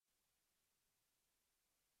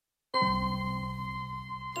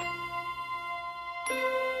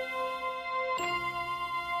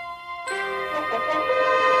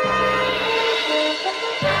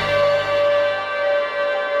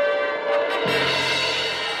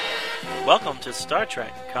Welcome to Star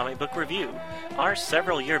Trek Comic Book Review. Our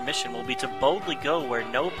several-year mission will be to boldly go where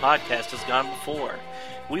no podcast has gone before.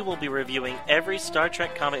 We will be reviewing every Star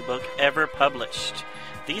Trek comic book ever published.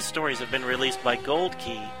 These stories have been released by Gold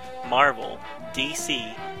Key, Marvel,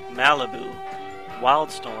 DC, Malibu,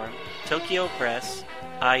 Wildstorm, Tokyo Press,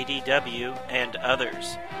 IDW, and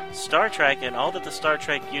others. Star Trek and all that the Star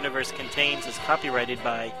Trek universe contains is copyrighted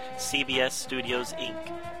by CBS Studios, Inc.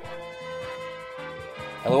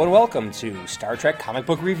 Hello and welcome to Star Trek Comic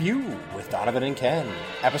Book Review with Donovan and Ken,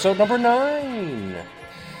 episode number 9.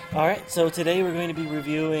 Alright, so today we're going to be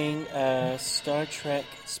reviewing Star Trek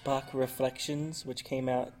Spock Reflections, which came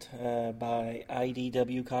out by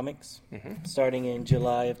IDW Comics, starting in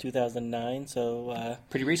July of 2009, so...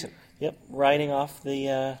 Pretty recent. Yep, riding off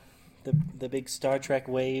the big Star Trek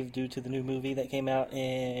wave due to the new movie that came out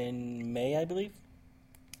in May, I believe?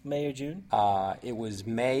 May or June? It was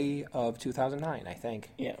May of 2009, I think.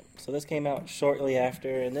 Yeah, so this came out shortly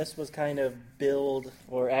after, and this was kind of billed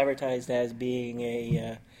or advertised as being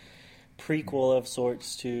a prequel of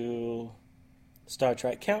sorts to Star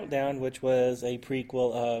Trek Countdown, which was a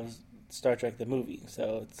prequel of Star Trek the movie.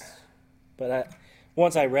 So it's, but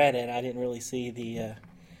once I read it, I didn't really see the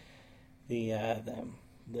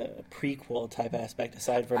prequel type aspect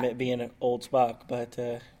aside from it being an old Spock. But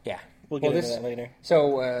yeah. We'll get into that later.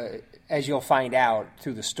 So, as you'll find out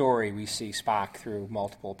through the story, we see Spock through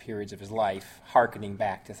multiple periods of his life, hearkening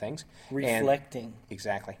back to things, reflecting.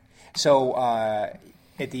 Exactly. So,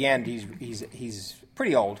 at the end, he's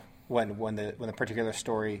pretty old when the particular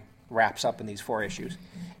story wraps up in these 4 issues,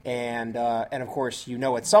 and of course,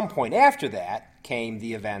 at some point after that came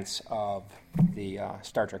the events of the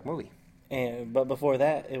Star Trek movie. But before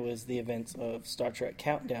that, it was the events of Star Trek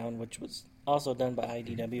Countdown, which was also done by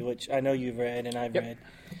IDW, which I know you've read and I've read.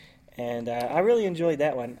 And I really enjoyed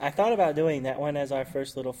that one. I thought about doing that one as our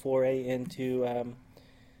first little foray into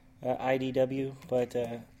IDW, but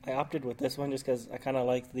I opted with this one just because I kind of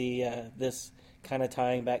like this kind of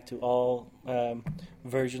tying back to all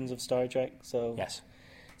versions of Star Trek. So yes,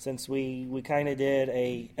 since we kind of did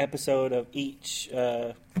a episode of each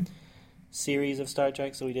series of Star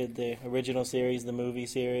Trek, so we did the original series, the movie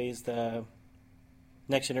series, the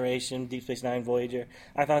Next Generation, Deep Space Nine, Voyager.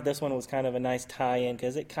 I thought this one was kind of a nice tie-in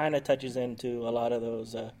because it kind of touches into a lot of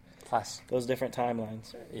those different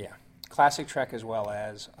timelines. Yeah, classic Trek as well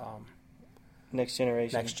as Next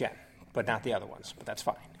Generation, Next Gen, but not the other ones. But that's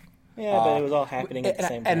fine. Yeah, but it was all happening at the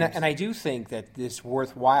same time. And I do think that it's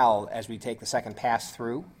worthwhile as we take the second pass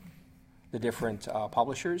through the different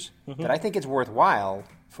publishers. That I think it's worthwhile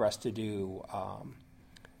for us to do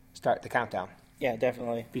start the countdown. Yeah,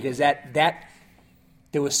 definitely. Because that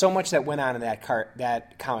there was so much that went on in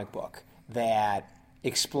that comic book that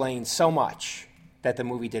explained so much that the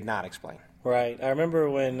movie did not explain. Right. I remember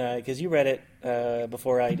when, because you read it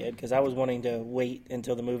before I did, because I was wanting to wait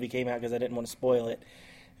until the movie came out because I didn't want to spoil it.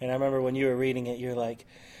 And I remember when you were reading it, you're like,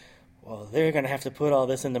 well, they're going to have to put all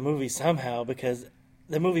this in the movie somehow because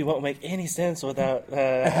the movie won't make any sense without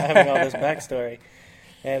having all this backstory.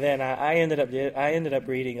 And then I ended up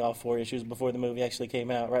reading all 4 issues before the movie actually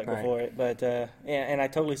came out, right before it. But and I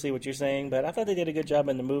totally see what you're saying. But I thought they did a good job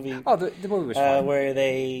in the movie. Oh, the movie was fine. Where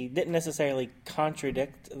they didn't necessarily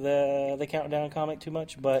contradict the Countdown comic too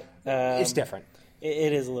much, but it's different.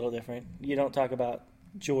 It is a little different. You don't talk about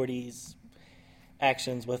Geordi's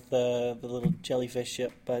actions with the little jellyfish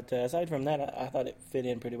ship, but aside from that, I thought it fit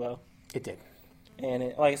in pretty well. It did,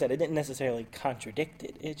 and like I said, it didn't necessarily contradict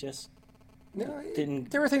it. It just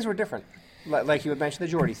didn't. There were things that were different, like you had mentioned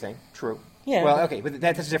the Geordi thing. True. Yeah. Well, okay, but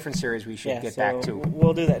that's a different series. We should get back to.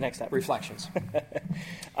 We'll do that next time. Reflections.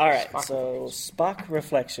 All right. Spock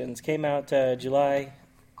Reflections came out July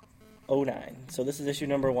 2009. So this is issue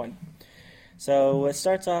number 1. So it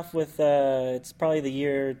starts off with it's probably the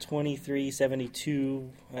year 2372.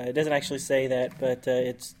 It doesn't actually say that, but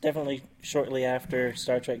it's definitely shortly after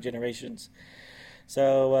Star Trek Generations.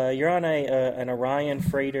 So you're on an Orion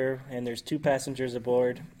freighter, and there's 2 passengers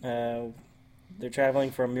aboard. They're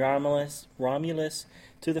traveling from Romulus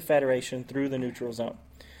to the Federation through the neutral zone.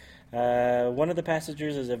 One of the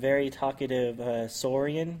passengers is a very talkative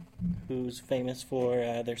Saurian, who's famous for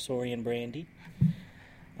their Saurian brandy.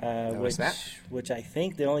 Which I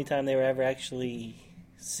think the only time they were ever actually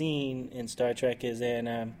seen in Star Trek is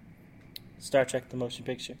in Star Trek the Motion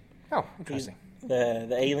Picture. Oh, interesting.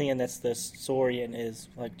 The alien that's the Saurian is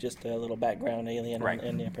like just a little background alien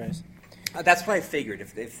in the Enterprise. That's what I figured.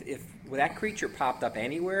 If that creature popped up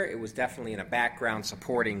anywhere, it was definitely in a background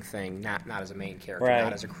supporting thing, not as a main character, right.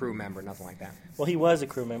 Not as a crew member, nothing like that. Well, he was a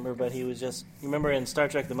crew member, but he was just... Remember in Star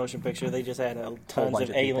Trek: The Motion Picture, they just had tons of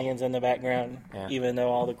aliens in the background, even though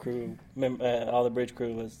all the bridge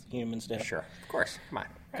crew was human stuff. Sure, of course. Come on,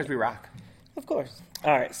 because we rock. Of course.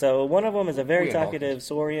 All right, so one of them is a very talkative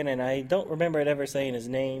Saurian, and I don't remember it ever saying his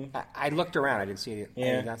name. I looked around. I didn't see it. I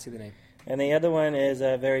did not see the name. And the other one is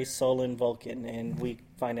a very sullen Vulcan, and we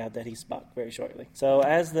find out that he's Spock very shortly. So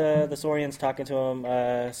as the Saurian's talking to him,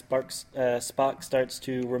 Spock starts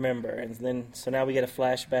to remember, and then now we get a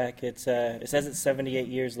flashback. It says it's 78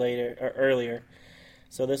 years later or earlier,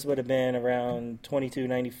 so this would have been around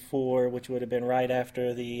 2294, which would have been right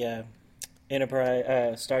after the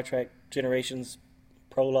Enterprise Star Trek Generations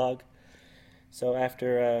prologue. So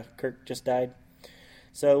after Kirk just died.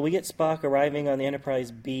 So we get Spock arriving on the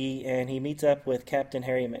Enterprise B, and he meets up with Captain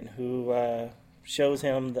Harriman, who shows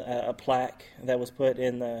him a plaque that was put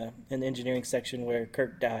in the engineering section where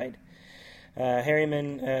Kirk died.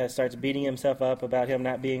 Harriman starts beating himself up about him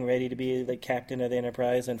not being ready to be the captain of the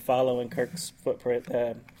Enterprise and following Kirk's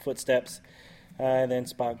footsteps. And then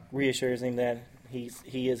Spock reassures him that he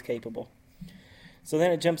is capable. So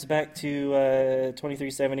then it jumps back to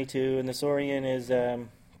 2372, and the Saurian is...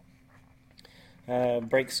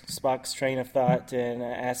 breaks Spock's train of thought and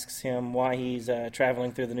asks him why he's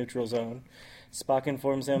traveling through the neutral zone. Spock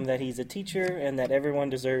informs him that he's a teacher and that everyone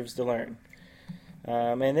deserves to learn.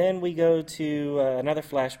 And then we go to another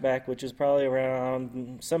flashback, which is probably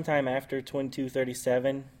around sometime after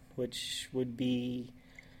 2237, which would be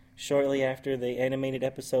shortly after the animated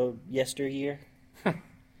episode Yesteryear,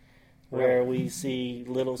 where we see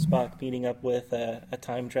little Spock meeting up with a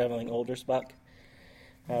time-traveling older Spock.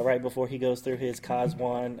 Right before he goes through his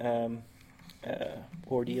Coswan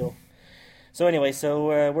ordeal. So anyway,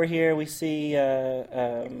 we're here. We see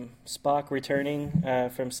Spock returning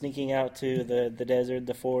from sneaking out to the desert,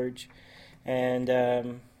 the forge, and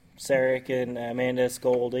Sarek and Amanda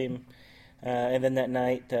scold him. And then that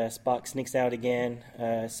night, Spock sneaks out again.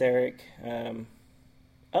 Sarek,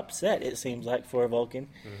 upset, it seems like, for a Vulcan,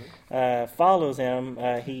 follows him.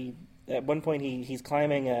 At one point, he's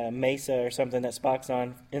climbing a mesa or something that Spock's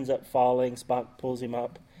on, ends up falling. Spock pulls him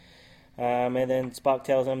up. And then Spock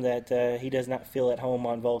tells him that he does not feel at home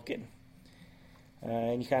on Vulcan.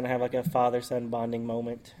 And you kind of have like a father-son bonding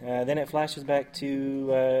moment. Then it flashes back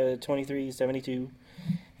to 2372.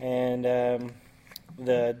 And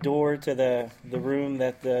the door to the room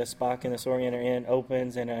that the Spock and the Saurian are in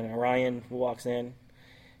opens, and an Orion walks in.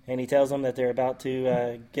 And he tells them that they're about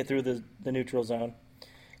to get through the neutral zone.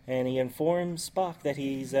 And he informs Spock that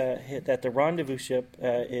that the rendezvous ship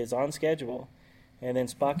is on schedule. And then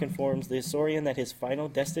Spock informs the Saurian that his final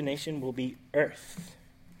destination will be Earth.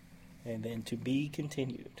 And then to be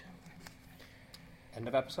continued. End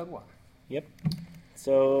of episode 1. Yep.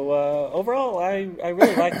 So overall, I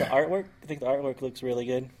really like the artwork. I think the artwork looks really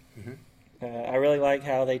good. Mm-hmm. I really like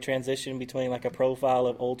how they transition between like a profile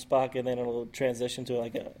of old Spock and then it'll transition to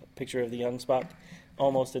like a picture of the young Spock.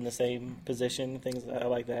 Almost in the same position. Things I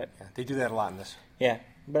like that. Yeah, they do that a lot in this. Yeah,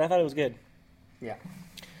 but I thought it was good. Yeah.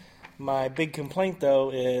 My big complaint though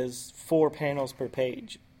is 4 panels per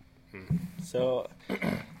page. So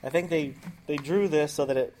I think they drew this so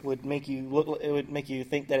that it would make you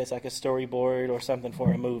think that it's like a storyboard or something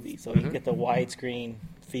for a movie. So you get the widescreen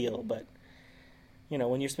feel. But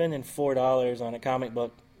when you're spending $4 on a comic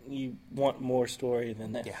book, you want more story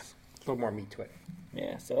than this. Yeah, a little more meat to it.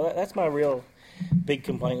 Yeah, so that's my real big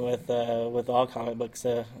complaint with all comic books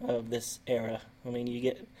of this era. I mean, you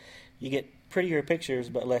get prettier pictures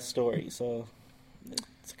but less story, so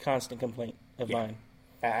it's a constant complaint of mine.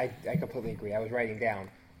 I completely agree. I was writing down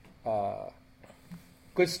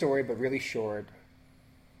good story but really short.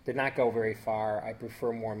 Did not go very far. I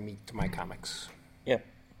prefer more meat to my comics. Yep.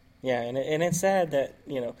 Yeah, and it's sad that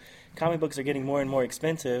comic books are getting more and more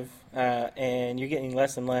expensive, and you're getting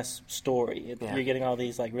less and less story. You're getting all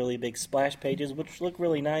these like really big splash pages, which look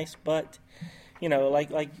really nice, but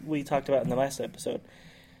like we talked about in the last episode,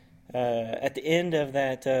 at the end of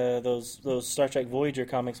that those Star Trek Voyager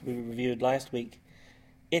comics we reviewed last week,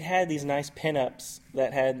 it had these nice pinups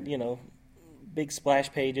that had big splash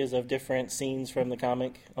pages of different scenes from the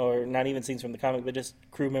comic, or not even scenes from the comic, but just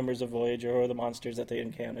crew members of Voyager or the monsters that they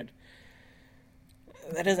encountered.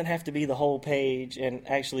 That doesn't have to be the whole page and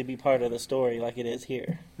actually be part of the story like it is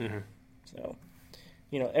here. Mm-hmm. So,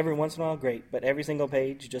 every once in a while, great, but every single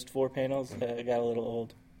page, just 4 panels, got a little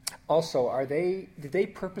old. Also, did they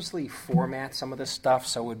purposely format some of this stuff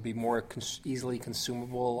so it would be more easily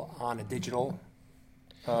consumable on a digital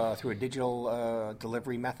through a digital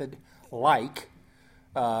delivery method, like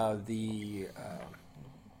the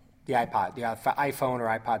iPod, the iPhone or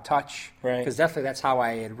iPod Touch, right? Because definitely that's how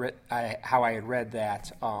I had read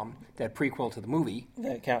that that prequel to the movie,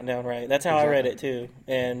 that countdown, right? That's how I read it too,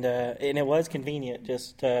 and it was convenient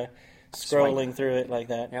just scrolling through it like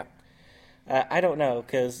that. Yep. I don't know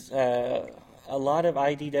because a lot of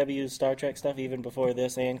IDW's Star Trek stuff, even before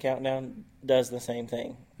this and Countdown, does the same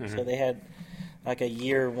thing. Mm-hmm. So they had like a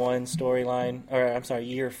year 1 storyline, or I'm sorry,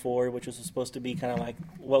 year 4, which was supposed to be kind of like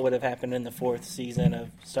what would have happened in the 4th season of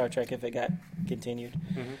Star Trek if it got continued.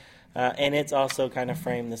 Mm-hmm. And it's also kind of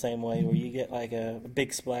framed the same way, where you get like a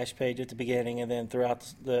big splash page at the beginning, and then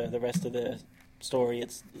throughout the rest of the story,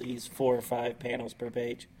 it's these 4 or 5 panels per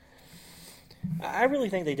page. I really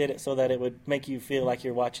think they did it so that it would make you feel like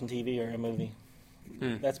you're watching TV or a movie.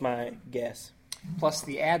 That's my guess. Plus,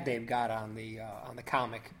 the ad they've got on the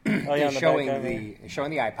comic is showing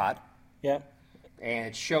the iPod. Yep. And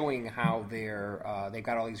it's showing how they've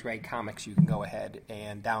got all these great comics you can go ahead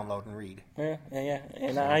and download and read. Yeah.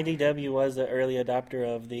 And IDW was the early adopter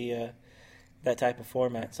of the that type of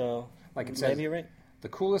format, so like it maybe says, you're right. The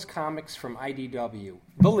coolest comics from IDW,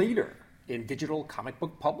 the leader in digital comic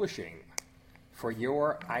book publishing for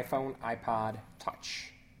your iPhone, iPod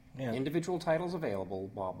Touch. Yeah. Individual titles available,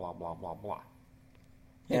 blah, blah, blah, blah, blah.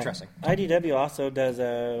 Yeah. Interesting. IDW also does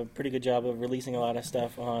a pretty good job of releasing a lot of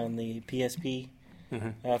stuff on the PSP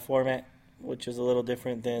format, which is a little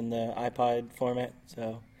different than the iPod format.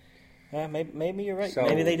 So maybe you're right. So,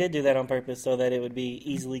 maybe they did do that on purpose so that it would be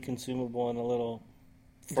easily consumable in a little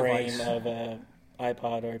frame of an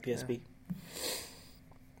iPod or a PSP. Yeah.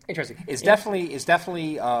 Interesting. It's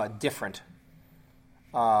definitely different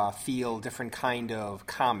feel, different kind of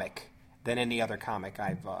comic than any other comic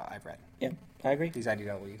I've read. Yeah. I agree. These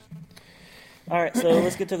IDWs. All right, so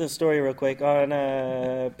let's get to the story real quick.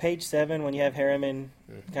 On page 7, when you have Harriman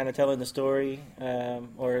kind of telling the story,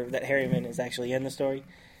 or that Harriman is actually in the story,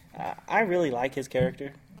 I really like his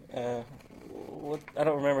character. I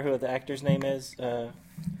don't remember who the actor's name is.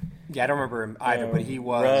 Yeah, I don't remember him either, but he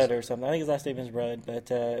was... Rudd or something. I think his last name is Rudd.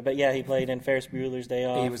 But yeah, he played in Ferris Bueller's Day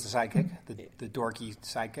Off. He was the sidekick, the dorky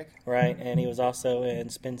sidekick. Right, and he was also in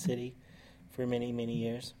Spin City for many, many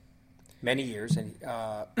years. Many years, and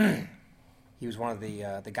he was one of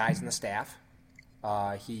the guys in the staff.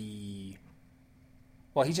 He's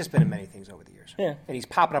just been in many things over the years. Yeah. And he's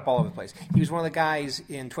popping up all over the place. He was one of the guys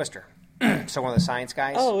in Twister. So one of the science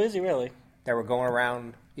guys. Oh, is he really? That were going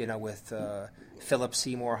around, with Philip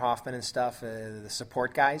Seymour Hoffman and stuff, the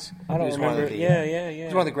support guys. I don't remember. Yeah. He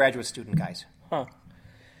was one of the graduate student guys. Huh.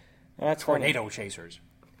 That's Tornado Chasers.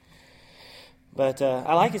 But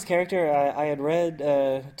I like his character. I had read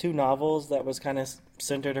 2 novels that was kind of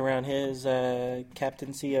centered around his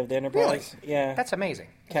captaincy of the Enterprise. Really? Yeah. That's amazing.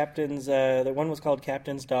 The one was called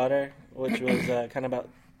Captain's Daughter, which was kind of about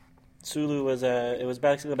Sulu. It was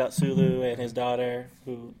basically about Sulu and his daughter,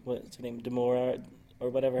 who, what's her name, Demora, or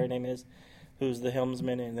whatever her name is, who's the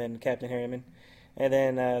helmsman, and then Captain Harriman. And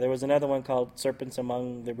then there was another one called Serpents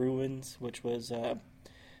Among the Ruins, which was...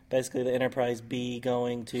 basically the Enterprise B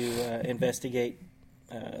going to investigate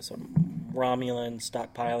some Romulan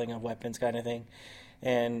stockpiling of weapons kind of thing.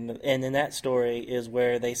 And in that story is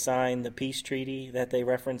where they signed the peace treaty that they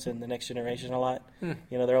reference in The Next Generation a lot.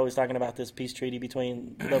 They're always talking about this peace treaty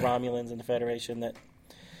between the Romulans and the Federation.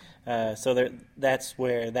 That's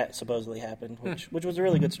where that supposedly happened, which was a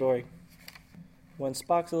really good story. When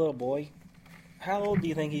Spock's a little boy, how old do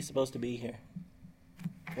you think he's supposed to be here?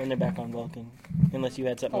 When they're back on Vulcan, unless you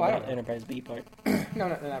had something about Enterprise B part. No,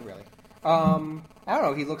 not really. I don't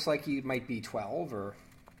know. He looks like he might be 12 or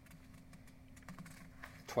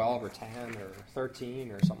 10 or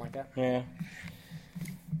 13 or something like that. Yeah.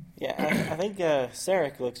 Yeah, I think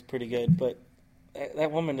Sarek looks pretty good, but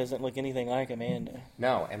that woman doesn't look anything like Amanda.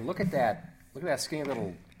 No, and look at that skinny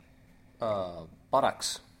little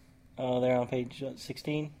buttocks. Oh, they're on page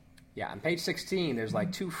 16. Yeah, on page 16, there's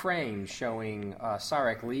like 2 frames showing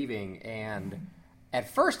Sarek leaving, and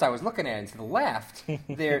at first I was looking at it, and to the left,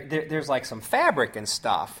 there's like some fabric and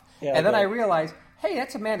stuff, and then I realized, hey,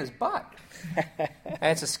 that's Amanda's butt, and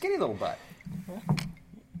it's a skinny little butt.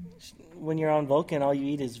 When you're on Vulcan, all you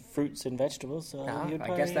eat is fruits and vegetables, so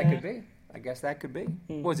I guess that could be.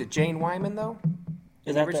 What was it, Jane Wyman, though?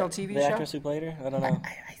 Is the that original TV the show? actress who played her? I don't know.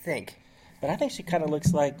 I think. But I think she kind of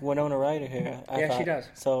looks like Winona Ryder here. I thought. She does.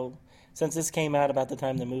 So, since this came out about the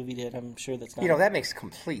time the movie did, I'm sure that's not... that makes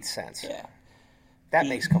complete sense. Yeah. That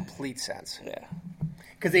makes complete sense. Yeah.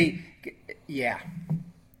 Because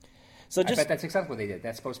So I just bet that's exactly what they did.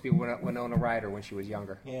 That's supposed to be Winona Ryder when she was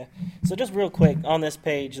younger. yeah. So just real quick on this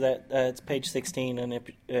page, that it's page 16 on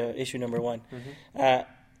issue number 1.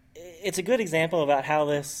 It's a good example about how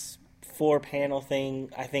this 4-panel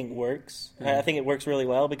thing I think works. I think it works really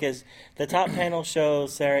well because the top panel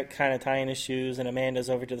shows Sarek kind of tying his shoes and Amanda's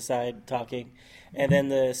over to the side talking, and then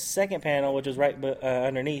the second panel, which is right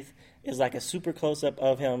underneath, is like a super close up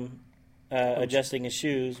of him adjusting his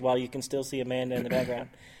shoes while you can still see Amanda in the background.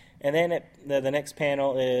 And then the next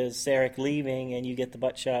panel is Sarek leaving, and you get the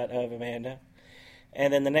butt shot of Amanda.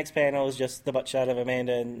 And then the next panel is just the butt shot of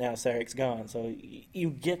Amanda, and now Sarek's gone. So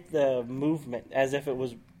you get the movement as if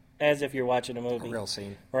you're watching a movie. A real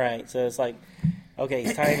scene. Right. So it's like, okay,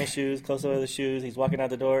 he's tying his shoes, close over the shoes, he's walking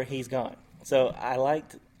out the door, he's gone. So I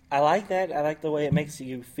like that. I like the way it makes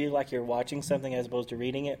you feel like you're watching something as opposed to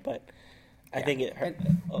reading it, but I think it hurt.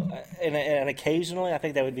 And occasionally I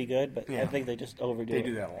think that would be good, but I think they just overdo it. They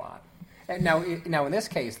do that a lot. And now in this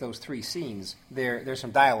case, those 3 scenes, there's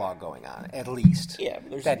some dialogue going on, at least. Yeah.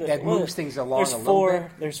 That moves things along a little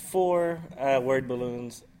bit. There's 4 word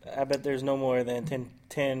balloons. I bet there's no more than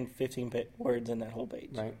 10, 15 words in that whole page.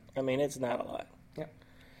 Right. I mean, it's not a lot. Yeah.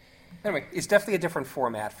 Anyway, it's definitely a different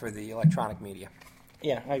format for the electronic media.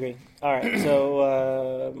 Yeah, I agree. All right,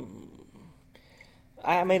 so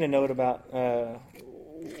I made a note about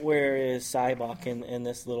where is Cybok in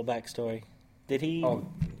this little backstory. Did he... Oh,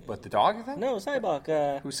 what, the dog, you think? No,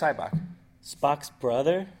 Cybok. Who's Cybok? Spock's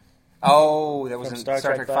brother. Oh, that was in Star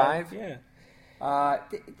Trek 5? Yeah. I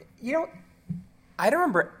don't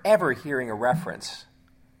remember ever hearing a reference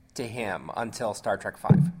to him until Star Trek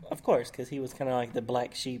 5. Of course, because he was kind of like the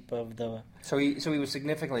black sheep of the... So he was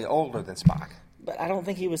significantly older than Spock. But I don't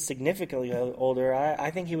think he was significantly older. I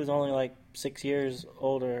think he was only like 6 years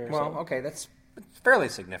older. Or something. Okay, that's fairly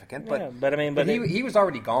significant. But, yeah, but I mean, he was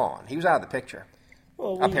already gone. He was out of the picture.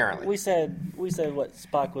 Well, apparently, we said what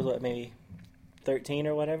Spock was maybe 13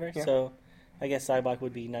 or whatever. Yeah. So I guess Cybok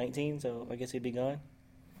would be 19. So I guess he'd be gone.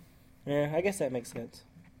 Yeah, I guess that makes sense.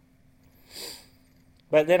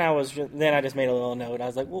 But then I just made a little note. I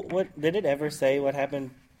was like, what did it ever say? What happened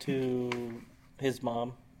to his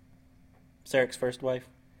mom? Sarek's first wife,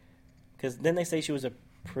 because then they say she was a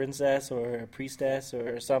princess or a priestess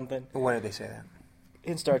or something. When did they say that?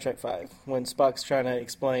 In Star Trek 5, when Spock's trying to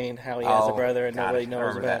explain how he has a brother and nobody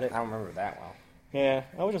knows about it. I don't remember that well. Yeah,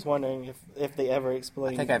 I was just wondering if they ever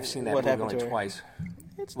explained. I think I've seen that movie only twice,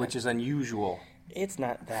 which is unusual. It's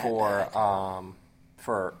not that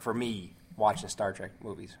for me watching Star Trek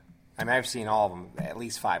movies. I mean, I've seen all of them at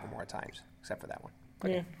least 5 or more times, except for that one.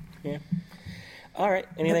 Okay. Yeah. All right.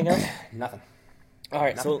 Anything else? Nothing. All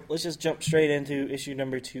right. So let's just jump straight into issue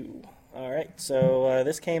number 2. All right. So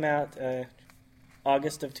this came out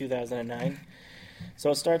August of 2009.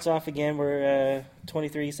 So it starts off again. We're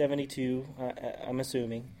 2372. I'm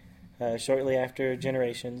assuming shortly after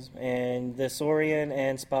Generations, and the Saurian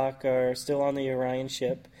and Spock are still on the Orion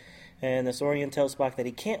ship. And the Saurian tells Spock that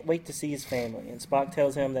he can't wait to see his family, and Spock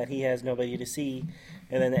tells him that he has nobody to see.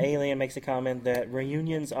 And then the alien makes a comment that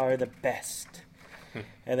reunions are the best.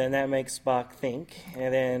 And then that makes Spock think.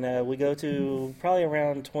 And then we go to probably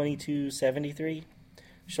around 2273,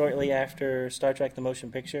 shortly after Star Trek the Motion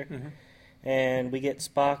Picture. Mm-hmm. And we get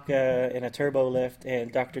Spock in a turbo lift, and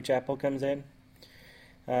Dr. Chapel comes in.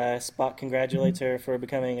 Spock congratulates her for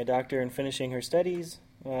becoming a doctor and finishing her studies.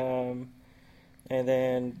 And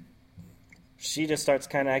then she just starts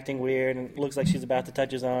kind of acting weird and looks like she's about to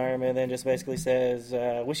touch his arm, and then just basically says,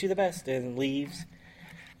 wish you the best, and leaves.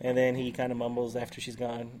 And then he kind of mumbles after she's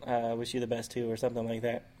gone, wish you the best too, or something like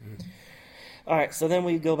that. Mm-hmm. All right, so then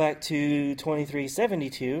we go back to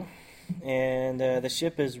 2372, and the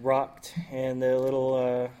ship is rocked, and the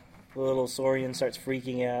little Saurian starts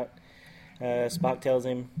freaking out. Spock tells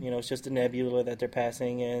him, it's just a nebula that they're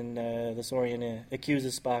passing, and the Saurian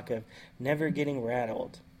accuses Spock of never getting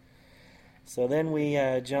rattled. So then we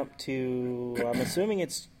jump to, I'm assuming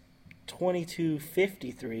it's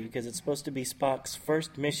 2253, because it's supposed to be Spock's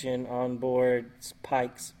first mission on board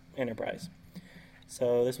Pike's Enterprise.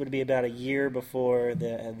 So this would be about a year before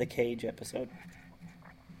the Cage episode.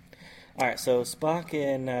 All right, so Spock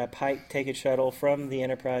and Pike take a shuttle from the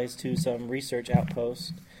Enterprise to some research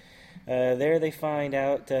outpost. There they find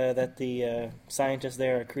out that the scientists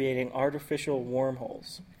there are creating artificial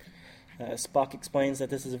wormholes. Spock explains that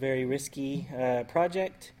this is a very risky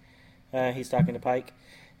project. He's talking to Pike.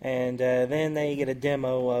 And then they get a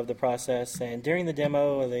demo of the process. And during the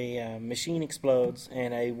demo, the machine explodes,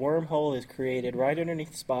 and a wormhole is created right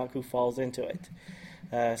underneath Spock, who falls into it.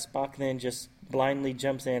 Spock then just blindly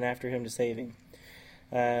jumps in after him to save him.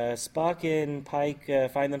 Spock and Pike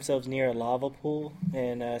find themselves near a lava pool,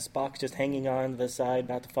 and Spock's just hanging on to the side,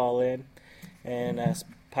 about to fall in, and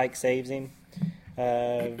Pike saves him.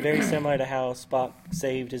 Very similar to how Spock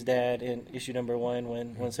saved his dad in issue number 1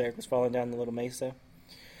 when Sarek was falling down the little mesa.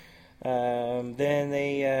 Then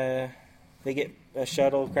they get a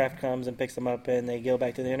shuttlecraft comes and picks them up, and they go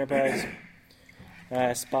back to the Enterprise.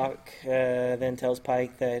 Spock then tells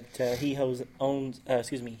Pike that he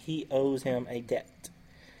owes him a debt.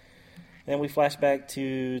 Then we flash back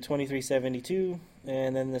to 2372,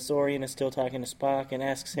 and then the Saurian is still talking to Spock and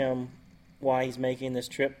asks him why he's making this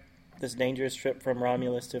dangerous trip from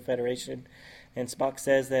Romulus to Federation, and Spock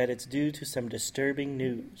says that it's due to some disturbing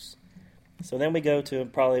news. So then we go to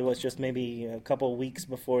probably what's just maybe a couple weeks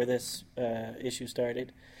before this issue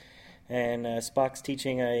started, and Spock's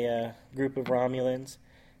teaching a group of Romulans,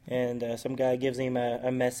 and some guy gives him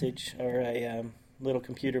a message or a little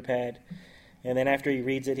computer pad, and then after he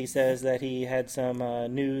reads it, he says that he had some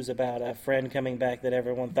news about a friend coming back that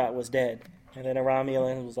everyone thought was dead. And then a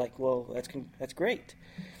Romulan was like, well, that's great.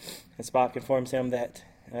 And Spock informs him that,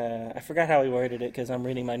 I forgot how he worded it because I'm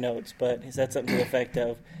reading my notes, but he said something to the effect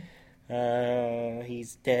of,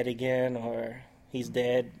 he's dead again, or he's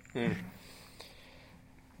dead.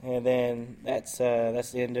 And then that's the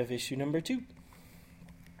end of issue number 2.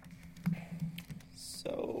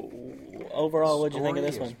 So, overall, what did you think of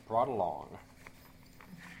this one? Brought along.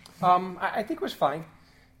 I think it was fine.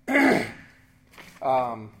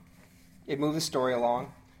 It moved the story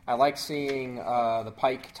along. I like seeing the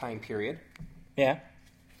Pike time period. Yeah.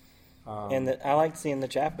 And I liked seeing the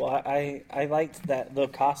chapel. I liked that the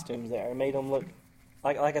costumes there. It made them look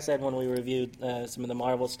like I said when we reviewed some of the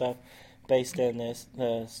Marvel stuff based in this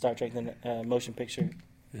Star Trek the motion picture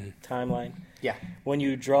timeline. Yeah. When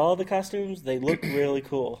you draw the costumes, they look really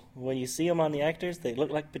cool. When you see them on the actors, they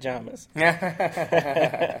look like pajamas.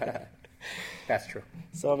 That's true.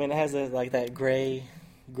 So I mean, it has that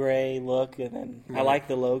gray look, and then I like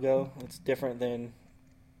the logo. It's different than,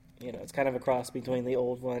 it's kind of a cross between the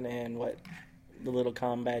old one and what the little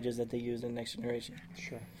comm badges that they use in Next Generation.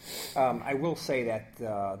 Sure. I will say that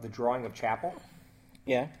the drawing of Chapel,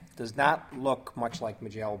 does not look much like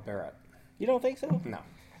Miguel Barrett. You don't think so? No.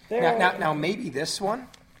 Now maybe this one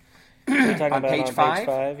on page 5,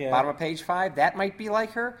 bottom of page 5, that might be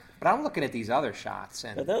like her. But I'm looking at these other shots,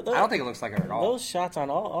 and I don't think it looks like her at all. Those shots on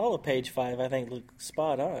all of page 5, I think, look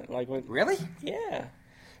spot on. Really? Yeah.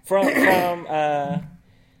 From the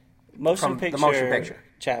motion picture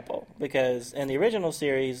Chapel, because in the original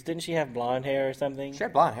series, didn't she have blonde hair or something? She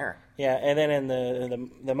had blonde hair. Yeah, and then in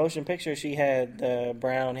the motion picture, she had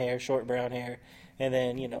brown hair, short brown hair, and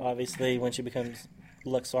then obviously when she becomes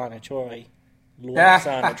Luxana Troy, she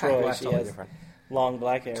has different. Long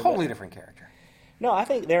black hair. Totally different character. No, I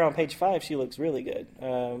think there on page 5 she looks really good.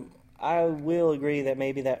 I will agree that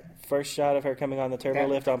maybe that first shot of her coming on the turbo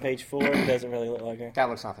lift on page 4 doesn't really look like her. That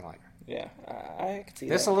looks nothing like her. Yeah, I could see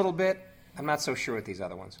this that. A little bit. I'm not so sure with these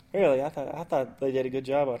other ones. Really, I thought they did a good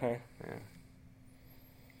job on her. Yeah.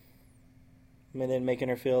 And then making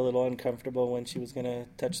her feel a little uncomfortable when she was going to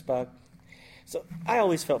touch Spock. So I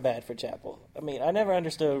always felt bad for Chapel. I mean, I never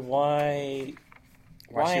understood what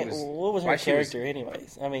was her character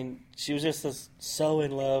anyways? I mean, she was just so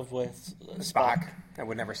in love with Spock. I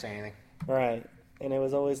would never say anything. Right. And it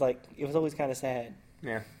was always kind of sad.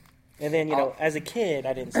 Yeah. And then, as a kid,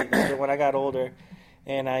 I didn't see this, but when I got older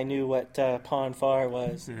and I knew what Pon farr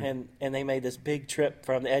was, and they made this big trip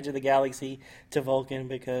from the edge of the galaxy to Vulcan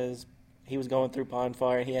because he was going through Pon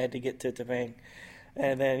farr and he had to get to T'Pring.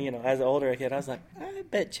 And then, as an older kid, I was like, I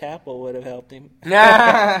bet Chapel would have helped him.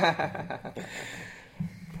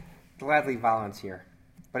 Gladly volunteer.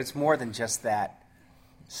 But it's more than just that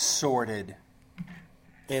sordid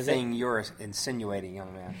thing you're insinuating,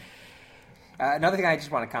 young man. Another thing I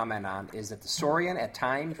just want to comment on is that the Saurian at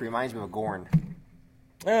times reminds me of a Gorn.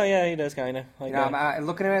 Oh, yeah, he does kind of. I'm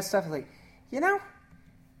looking at that stuff like,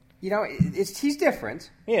 he's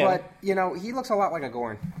different. Yeah. But, he looks a lot like a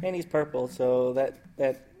Gorn. And he's purple, so that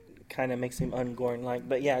kind of makes him un-Gorn-like.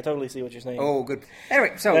 But yeah, I totally see what you're saying. Oh, good.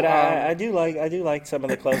 Anyway, so but I do like some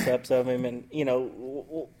of the close-ups of him, and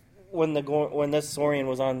when this Saurian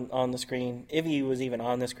was on the screen, if he was even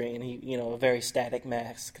on the screen, he a very static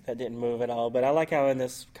mask that didn't move at all. But I like how in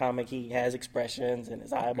this comic he has expressions and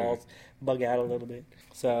his eyeballs bug out a little bit.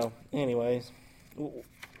 So, anyways,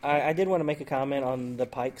 I did want to make a comment on the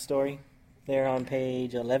Pike story there on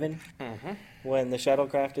page 11 when the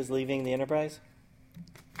shuttlecraft is leaving the Enterprise.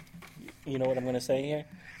 You know what I'm going to say here?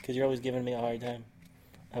 Because you're always giving me a hard time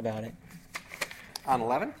about it. On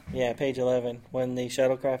 11? Yeah, page 11, when the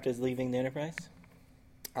shuttlecraft is leaving the Enterprise.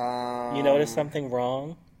 You notice something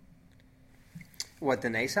wrong? What, the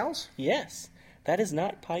nacelles? Yes. That is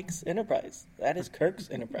not Pike's Enterprise. That is Kirk's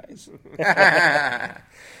Enterprise.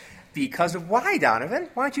 Because of why, Donovan?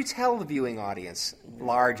 Why don't you tell the viewing audience,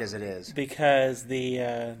 large as it is? Because the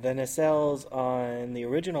nacelles on the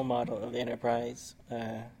original model of the Enterprise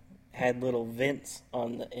had little vents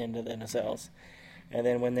on the end of the nacelles. And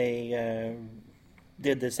then when they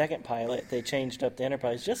did the second pilot, they changed up the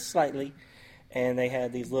Enterprise just slightly, and they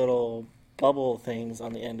had these little bubble things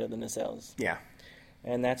on the end of the nacelles. Yeah.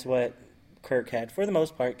 And that's what Kirk had for the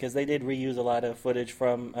most part, because they did reuse a lot of footage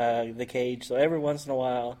from the Cage. So every once in a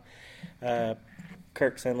while,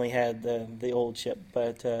 Kirk suddenly had the old ship,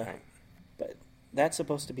 but that's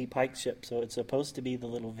supposed to be Pike's ship, so it's supposed to be the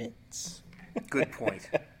little vents. Good point.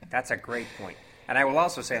 That's a great point. And I will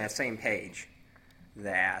also say on that same page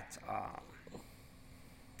that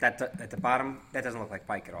at the bottom, that doesn't look like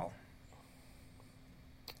Pike at all.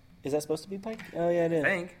 Is that supposed to be Pike? Oh yeah, it is. I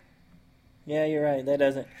think. Yeah, you're right. That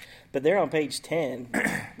doesn't. But they're on page 10.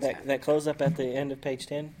 that close up at the end of page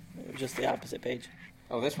 10, just the opposite page.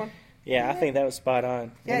 Oh, this one? Yeah, I think that was spot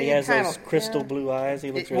on. Yeah, and he has those crystal blue eyes.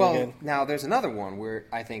 He looks really good. Now there's another one where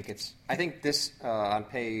I think this on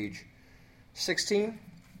page 16.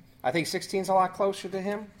 I think 16 is a lot closer to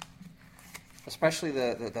him, especially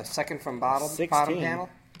the second from bottom panel.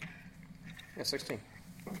 Yeah, 16.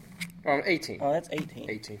 18. Oh, that's 18.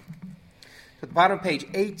 18. So the bottom page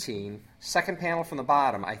 18, second panel from the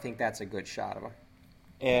bottom. I think that's a good shot of him.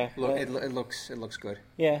 Yeah, it looks good.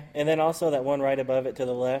 Yeah, and then also that one right above it to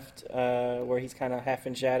the left, where he's kind of half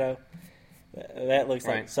in shadow. That looks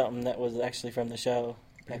like something that was actually from the show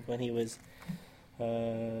back when he was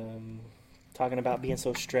talking about being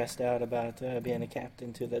so stressed out about being a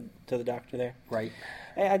captain to the doctor there. Right.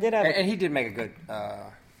 Hey, I did have, and he did make a good.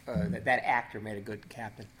 That actor made a good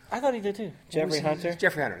captain. I thought he did too. Jeffrey Hunter.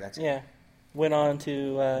 Jeffrey Hunter. That's it. Yeah. Went on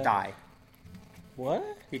to die. What?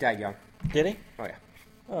 He died young. Did he? Oh yeah.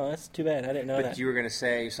 Oh, that's too bad. I didn't know that. But you were going to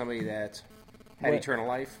say somebody that had eternal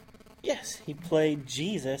life? Yes, he played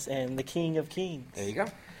Jesus and the King of Kings. There you go.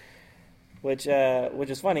 Which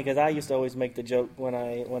is funny because I used to always make the joke when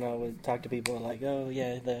I would talk to people like, oh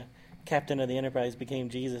yeah, the captain of the Enterprise became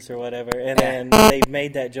Jesus or whatever, and then they've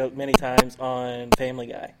made that joke many times on Family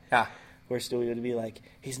Guy, where Stewie would be like,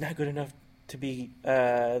 he's not good enough to be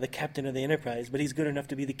the captain of the Enterprise, but he's good enough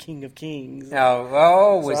to be the King of Kings.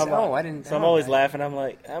 I didn't. So I'm always laughing. I'm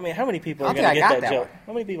like, I mean, how many people are going to get that joke?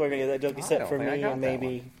 How many people are going to get that joke except for me and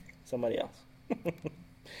maybe somebody else?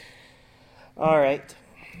 All right.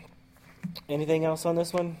 Anything else on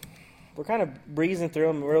this one? We're kind of breezing through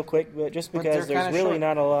them real quick, but just because there's really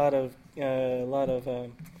not a lot of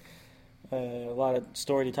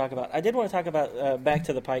story to talk about. I did want to talk about back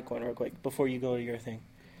to the Pike one real quick before you go to your thing.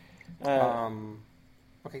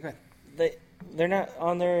 Okay, go ahead. They're not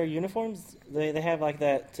on their uniforms. They have like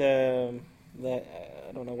that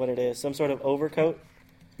I don't know what it is, some sort of overcoat.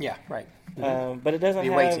 Yeah, right. But it doesn't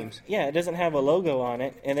have away teams. Yeah, it doesn't have a logo on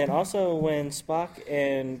it. And then also when Spock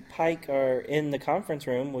and Pike are in the conference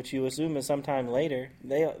room, which you assume is sometime later,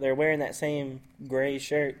 they're wearing that same gray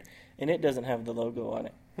shirt, and it doesn't have the logo on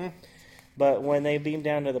it. But when they beam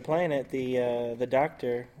down to the planet, the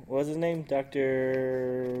doctor, what was his name?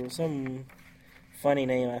 Dr. some funny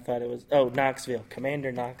name, I thought it was. Oh, Knoxville.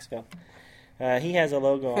 Commander Knoxville. He has a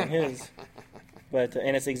logo on his,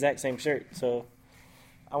 and it's the exact same shirt. So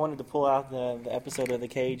I wanted to pull out the episode of The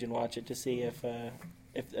Cage and watch it to see if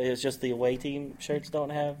it's just the away team shirts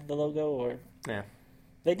don't have the logo, or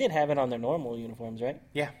they did have it on their normal uniforms, right?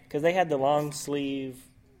 Yeah, because they had the long sleeve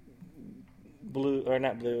blue, or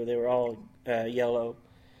not blue. They were all yellow,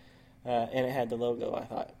 and it had the logo. I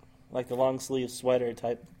thought like the long sleeve sweater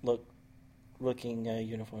type looking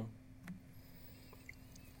uniform.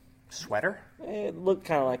 Sweater? It looked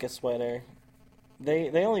kind of like a sweater.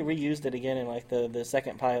 They only reused it again in like the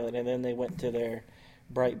second pilot, and then they went to their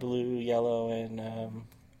bright blue, yellow, and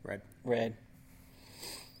red.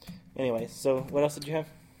 Anyway, so what else did you have?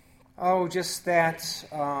 Oh, just that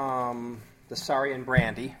the Saurian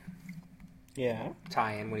Brandy. Yeah.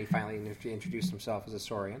 Tie-in when he finally introduced himself as a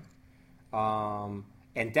Saurian.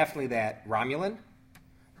 And definitely that Romulan,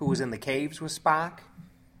 who was in the caves with Spock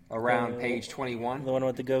around page 21. The one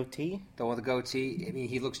with the goatee? The one with the goatee. I mean,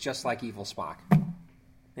 he looks just like evil Spock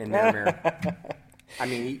in Mirror Mirror. I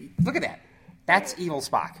mean, look at that. That's evil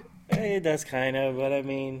Spock. It does kind of, but I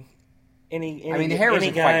mean, any the hair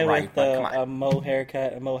isn't guy quite with right, a Mo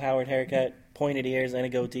Howard haircut, pointed ears, and a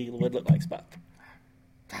goatee would look like Spock.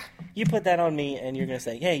 You put that on me, and you're going to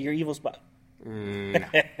say, hey, you're evil Spock. No.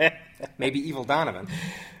 Maybe evil Donovan.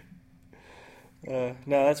 No,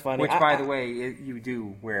 that's funny. Which, by the way, you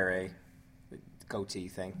do wear a goatee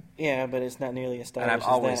thing. Yeah, but it's not nearly as stylish And I've as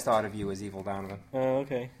always that. thought of you as Evil Donovan. Oh,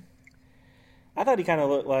 okay. I thought he kind of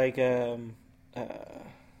looked like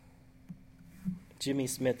Jimmy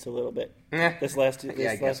Smits a little bit. This last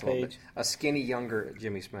page. A skinny, younger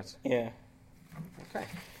Jimmy Smits. Yeah. Okay.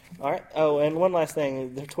 All right. Oh, and one last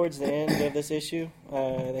thing. Towards the end of this issue,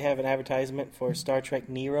 they have an advertisement for Star Trek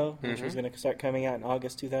Nero, which was going to start coming out in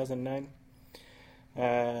August 2009.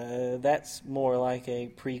 That's more like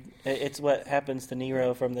it's what happens to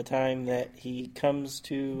Nero from the time that he comes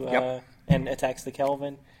to and attacks the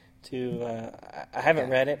Kelvin. I haven't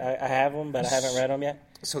read it. I have them, but I haven't read them yet.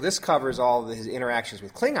 So this covers all of his interactions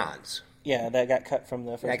with Klingons. Yeah, that got cut from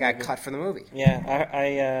the first movie. That got cut from the movie. Yeah,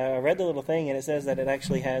 I read the little thing, and it says that it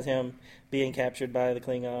actually has him being captured by the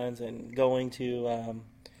Klingons and going to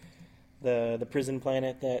the prison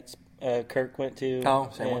planet that Kirk went to.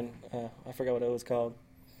 Oh, same one. I forgot what it was called.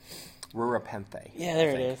 Rurapenthe. Yeah,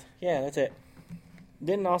 there it is. Yeah, that's it.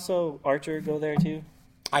 Didn't also Archer go there too?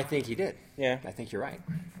 I think he did. Yeah. I think you're right.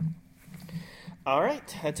 All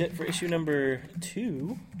right, that's it for issue number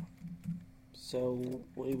 2. So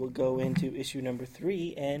we will go into issue number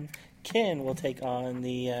 3, and Ken will take on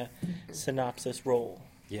the synopsis role.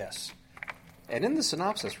 Yes. And in the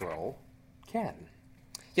synopsis role, Ken.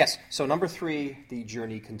 Yes, so number 3, the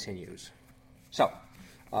journey continues. So,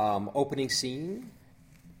 opening scene,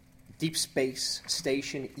 Deep Space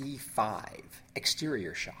Station E5,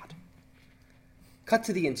 exterior shot. Cut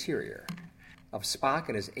to the interior of Spock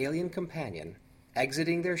and his alien companion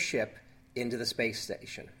exiting their ship into the space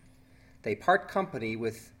station. They part company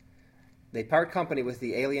with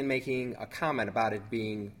the alien making a comment about it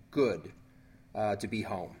being good to be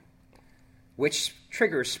home, which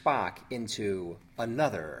triggers Spock into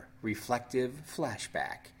another reflective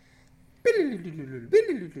flashback.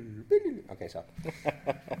 Okay, so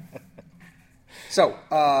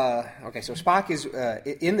Spock is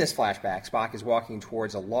in this flashback. Spock is walking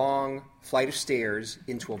towards a long flight of stairs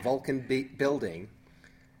into a Vulcan building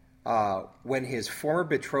when his former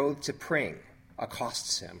betrothed T'Pring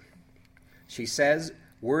accosts him. She says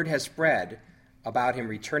word has spread about him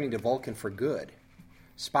returning to Vulcan for good.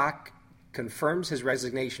 Spock confirms his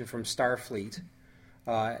resignation from Starfleet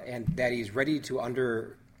and that he's ready to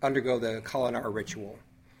undergo the Kolinar ritual,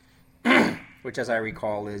 which, as I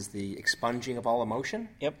recall, is the expunging of all emotion?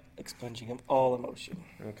 Yep, expunging of all emotion.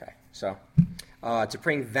 Okay, so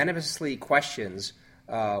T'Pring venomously questions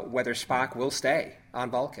whether Spock will stay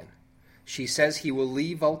on Vulcan. She says he will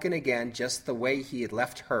leave Vulcan again just the way he had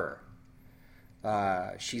left her.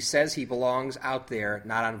 She says he belongs out there,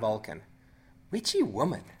 not on Vulcan. Witchy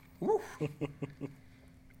woman.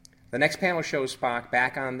 The next panel shows Spock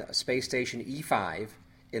back on Space Station E5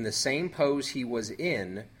 in the same pose he was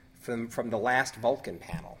in from the last Vulcan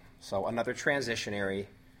panel. So another transitionary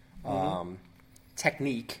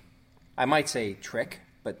technique, I might say trick,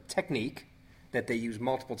 but technique that they use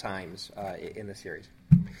multiple times in the series.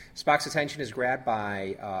 Spock's attention is grabbed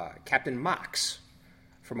by Captain Mox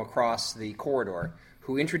from across the corridor,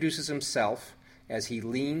 who introduces himself as he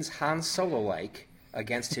leans Han Solo-like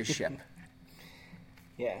against his ship.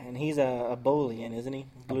 Yeah, and he's a Bolian, isn't he?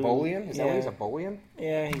 Blue. A Bolian? Is that what he's a Bolian?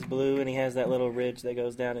 Yeah, he's blue, and he has that little ridge that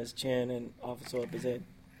goes down his chin and also up his head.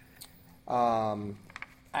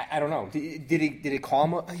 I don't know. Did he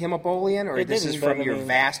call him a Bolian, or this is from your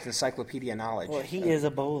vast encyclopedia knowledge? Well, he is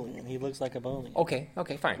a Bolian. He looks like a Bolian. Okay,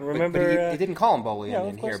 fine. Remember, but he didn't call him Bolian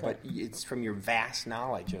in here, not. but it's from your vast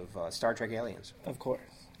knowledge of Star Trek aliens. Of course.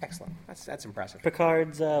 Excellent. That's impressive.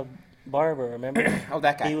 Picard's barber, remember? Oh,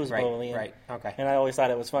 that guy. He was Bolian. Right, okay. And I always thought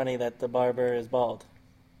it was funny that the barber is bald.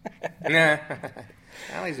 Nah.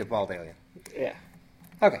 Well, he's a bald alien. Yeah.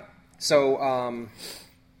 Okay, so...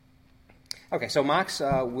 So Mox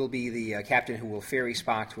will be the captain who will ferry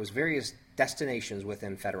Spock to his various destinations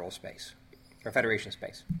within Federation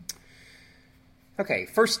space. Okay,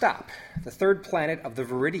 first stop, the third planet of the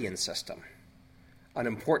Viridian system. An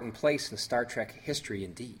important place in Star Trek history,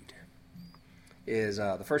 indeed, is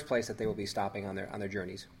the first place that they will be stopping on their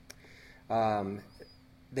journeys.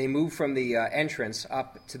 They move from the entrance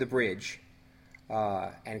up to the bridge,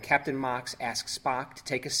 and Captain Mox asks Spock to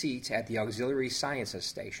take a seat at the Auxiliary Sciences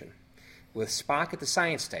Station. With Spock at the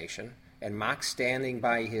science station and Mox standing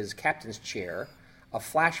by his captain's chair, a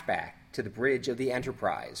flashback to the bridge of the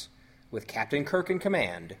Enterprise, with Captain Kirk in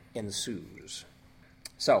command, ensues.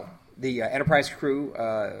 So, the Enterprise crew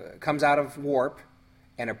comes out of warp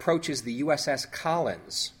and approaches the USS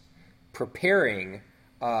Collins, preparing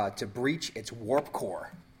to breach its warp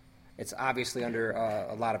core. It's obviously under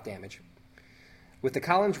a lot of damage. With the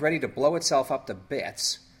Collins ready to blow itself up to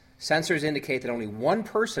bits, Sensors indicate that only one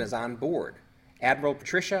person is on board, Admiral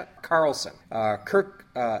Patricia Carlson. Kirk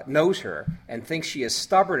knows her and thinks she is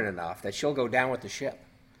stubborn enough that she'll go down with the ship,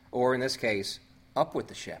 or in this case, up with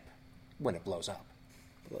the ship when it blows up.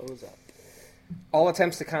 Blows up. All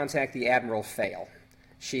attempts to contact the Admiral fail.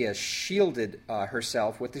 She has shielded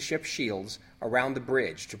herself with the ship's shields around the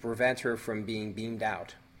bridge to prevent her from being beamed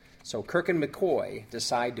out. So Kirk and McCoy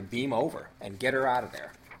decide to beam over and get her out of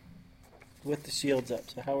there. With the shields up.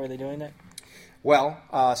 So how are they doing that? Well,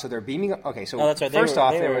 so they're beaming. Okay, so that's right. First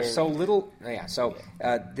off, there was so little. Yeah, so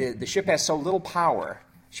the ship has so little power.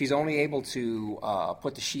 She's only able to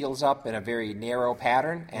put the shields up in a very narrow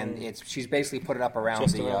pattern, and she's basically put it up around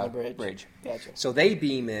the bridge. Gotcha. So they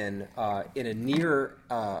beam in a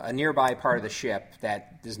nearby part of the ship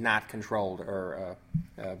that is not controlled or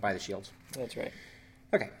by the shields. That's right.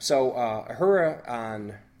 Okay, so Uhura,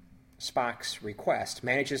 on Spock's request,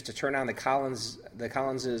 manages to turn on the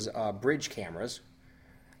Collins's bridge cameras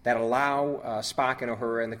that allow Spock and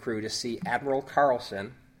Uhura and the crew to see Admiral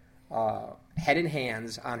Carlson head in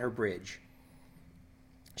hands on her bridge.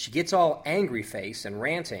 She gets all angry-faced and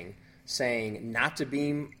ranting, saying not to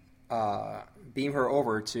beam her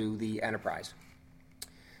over to the Enterprise.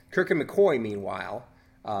 Kirk and McCoy, meanwhile,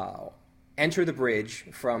 enter the bridge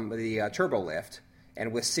from the turbo lift,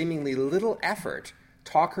 and with seemingly little effort,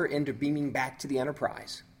 talk her into beaming back to the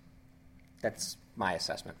Enterprise. That's my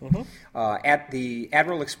assessment. Mm-hmm. The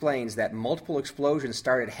Admiral explains that multiple explosions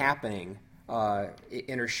started happening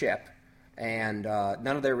in her ship, and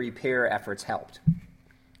none of their repair efforts helped.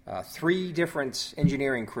 3 different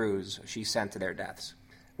engineering crews she sent to their deaths.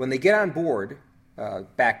 When they get on board,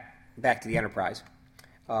 back to the Enterprise,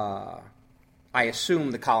 I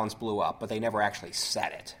assume the Collins blew up, but they never actually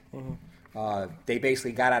said it. Mm-hmm. They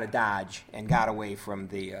basically got out of Dodge and got away from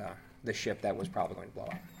the ship that was probably going to blow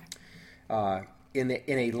up. In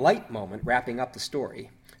a light moment, wrapping up the story,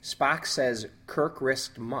 Spock says Kirk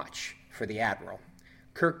risked much for the Admiral.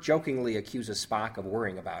 Kirk jokingly accuses Spock of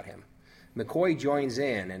worrying about him. McCoy joins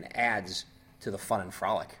in and adds to the fun and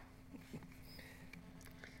frolic.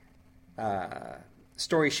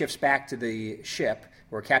 Story shifts back to the ship,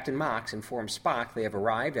 where Captain Mox informs Spock they have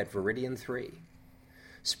arrived at Veridian 3.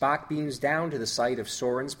 Spock beams down to the site of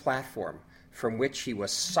Soren's platform, from which he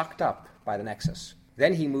was sucked up by the Nexus.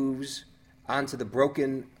 Then he moves onto the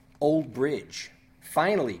broken old bridge.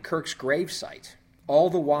 Finally, Kirk's gravesite.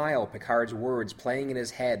 All the while, Picard's words playing in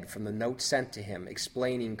his head from the note sent to him,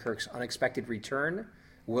 explaining Kirk's unexpected return,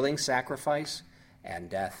 willing sacrifice, and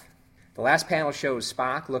death. The last panel shows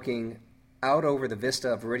Spock looking out over the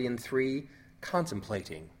vista of Veridian 3,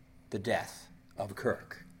 contemplating the death of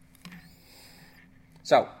Kirk.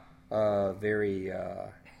 So, I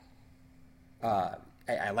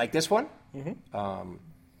like this one. Mm-hmm.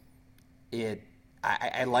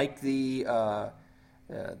 I like the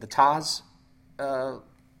Taz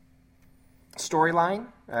storyline.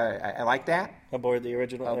 I like that. Aboard the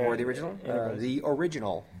original. The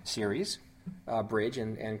original series, Bridge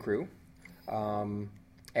and crew, and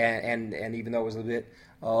even though it was a bit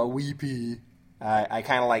weepy, I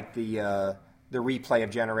kind of like the replay of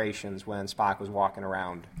Generations when Spock was walking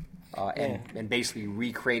around and basically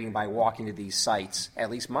recreating by walking to these sites, at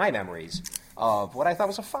least my memories of what I thought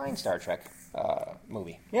was a fine Star Trek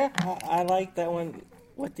movie. Yeah, I like that one,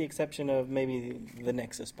 with the exception of maybe the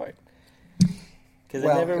Nexus part. Because it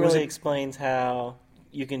never really explains how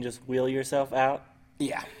you can just wheel yourself out.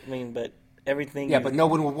 Yeah. I mean, but everything... Yeah, but no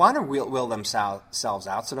one would want to wheel themselves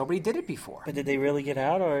out, so nobody did it before. But did they really get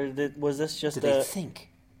out, or was this just Did they think?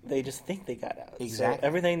 They just think they got out. Exactly. So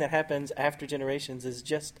everything that happens after Generations is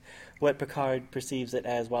just what Picard perceives it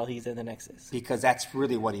as while he's in the Nexus. Because that's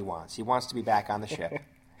really what he wants. He wants to be back on the ship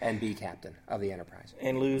and be captain of the Enterprise.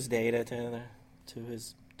 And lose Data to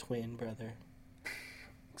his twin brother.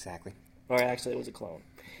 Exactly. Or actually, it was a clone.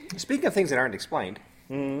 Speaking of things that aren't explained,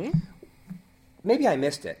 maybe I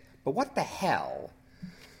missed it, but what the hell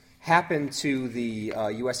happened to the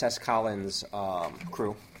USS Collins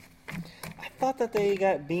crew? I thought that they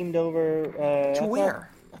got beamed over... to where?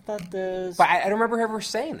 I thought the... But I don't remember ever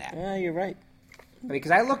saying that. Yeah, you're right.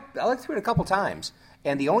 Because I looked through it a couple times,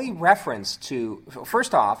 and the only reference to...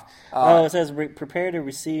 First off... it says prepare to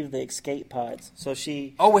receive the escape pods. So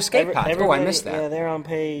she... Oh, escape pods. Oh, I missed that. Yeah, they're on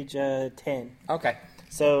page 10. Okay.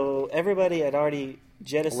 So everybody had already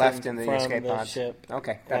jettisoned left in the from escape the pods. ship.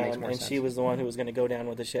 Okay, that makes more and sense. she was the one who was going to go down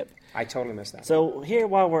with the ship. I totally missed that. So here,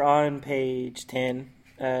 while we're on page 10,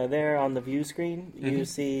 there on the view screen, you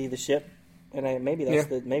see the ship, and maybe that's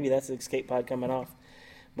the escape pod coming off.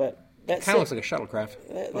 But that kind of looks like a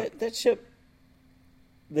shuttlecraft. That ship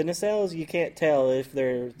the nacelles, you can't tell if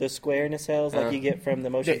they're the square nacelles like you get from the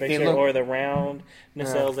motion they picture look- or the round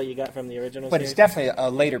nacelles that you got from the original But series. it's definitely a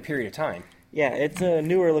later period of time. Yeah, it's a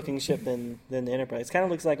newer looking ship than the Enterprise. Kind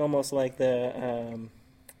of looks like almost like the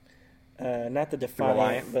not the Defiant,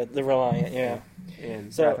 Reliant. but the Reliant. Yeah.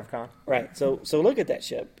 In So- Wrath of Khan. Right. So look at that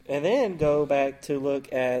ship, and then go back to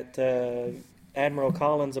look at Admiral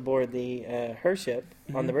Collins aboard the her ship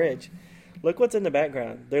on the bridge. Look what's in the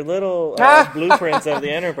background. They're little blueprints of the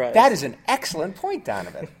Enterprise. That is an excellent point,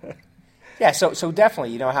 Donovan. Yeah, so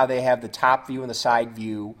definitely, you know how they have the top view and the side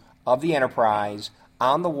view of the Enterprise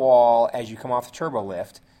on the wall as you come off the turbo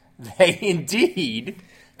lift. They indeed,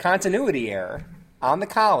 continuity error, on the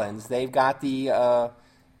Collins, they've got the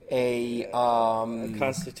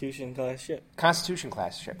Constitution class ship. Constitution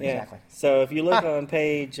class ship, Yeah. exactly. So if you look on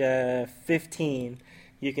page 15,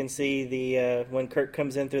 you can see the when Kirk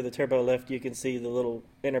comes in through the turbo lift, you can see the little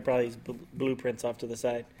Enterprise blueprints off to the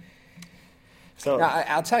side. So, Now,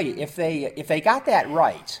 I'll tell you, if they got that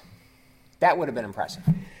right, that would have been impressive.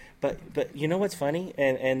 but you know what's funny,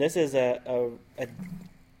 and this is a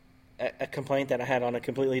complaint that I had on a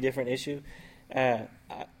completely different issue.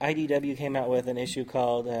 IDW came out with an issue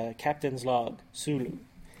called Captain's Log Sulu,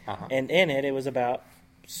 and in it was about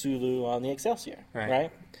Sulu on the Excelsior,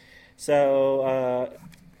 right? So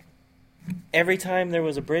every time there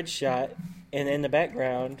was a bridge shot, and in the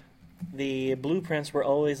background, the blueprints were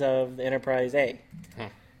always of the Enterprise A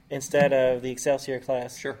instead of the Excelsior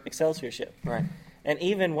class Excelsior ship. Right. And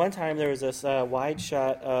even one time there was this wide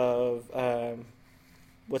shot of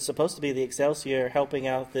what's supposed to be the Excelsior helping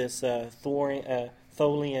out this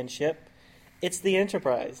Tholian ship. It's the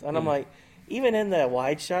Enterprise. And I'm like, even in the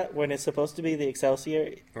wide shot, when it's supposed to be the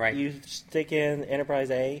Excelsior, you stick in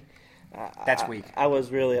Enterprise A. That's weak. I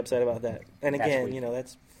was really upset about that. And again, weak. you know,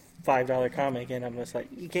 that's $5 comic, and I'm just like,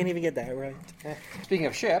 you can't even get that right. Speaking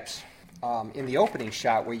of ships, in the opening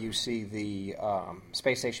shot where you see the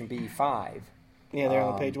Space Station B5. Yeah, they're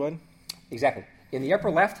on page 1. Exactly. In the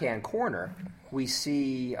upper left-hand corner, we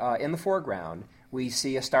see, in the foreground, we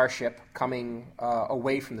see a starship coming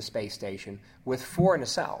away from the space station with 4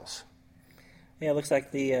 nacelles. Yeah, it looks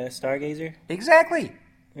like the Stargazer. Exactly.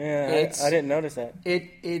 Yeah, I didn't notice that.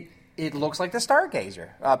 It looks like the Stargazer,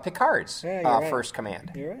 Picard's right. first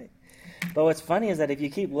command. You're right. But what's funny is that if you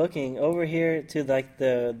keep looking over here to like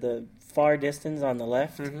the far distance on the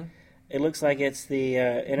left, it looks like it's the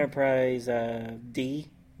Enterprise D,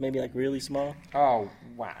 maybe like really small. Oh,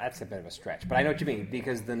 wow, that's a bit of a stretch. But I know what you mean,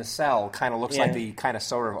 because the nacelle kind of looks like the kind of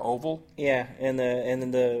sort of oval. Yeah, and the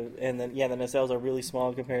nacelles are really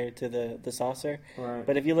small compared to the saucer. Right.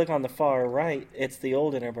 But if you look on the far right, it's the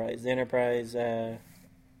old Enterprise, the Enterprise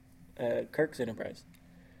Kirk's Enterprise.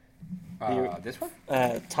 This one?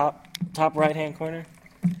 Top right hand corner.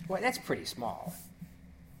 Well, that's pretty small.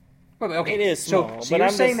 Well, okay. It is small. So but you're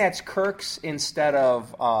I'm saying just, that's Kirk's instead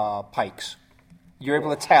of Pike's. You're able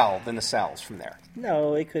to tell the nacelles from there.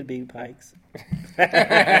 No, it could be Pike's.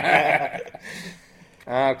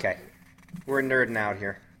 Okay. We're nerding out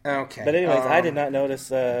here. Okay. But anyways, I did not notice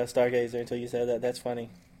Stargazer until you said that. That's funny.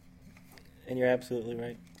 And you're absolutely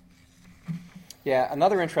right. Yeah,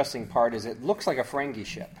 another interesting part is it looks like a Ferengi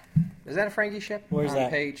ship. Is that a Ferengi ship? Where's that? On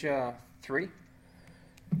page 3?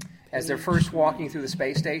 As they're first walking through the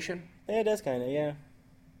space station? Yeah, it does kind of, yeah.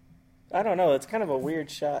 I don't know. It's kind of a weird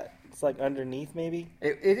shot. It's like underneath, maybe.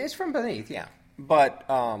 It is from beneath, yeah. But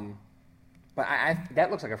I that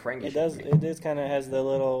looks like a Ferengi It ship. does. It is kind of has the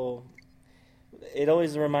little. It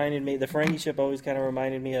always reminded me. The Ferengi ship always kind of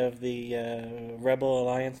reminded me of the Rebel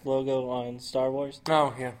Alliance logo on Star Wars.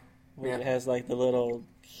 Oh, yeah. Where it has like the little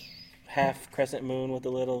half crescent moon with the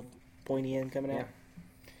little pointy end coming out.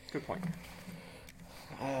 Good point.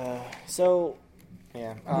 So.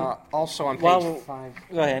 Yeah. Also on page 5.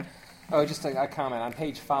 Go ahead. Oh, just a comment. On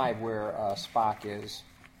page 5 where Spock is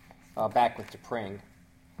back with T'Pring,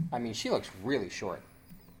 I mean, she looks really short.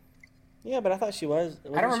 Yeah, but I thought she was.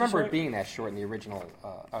 I don't remember it being that short in the original.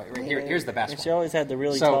 Here's the best and one. she always had the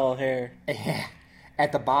really tall hair.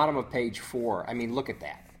 At the bottom of page 4, I mean, look at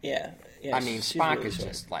that. Yeah. I mean, she's Spock really is short.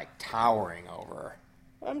 just like towering over her.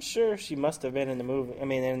 I'm sure she must have been in the movie. I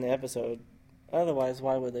mean, in the episode. Otherwise,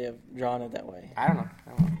 why would they have drawn it that way? I don't know.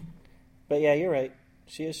 But yeah, you're right.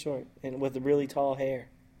 She is short and with the really tall hair.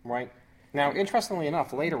 Right. Now, interestingly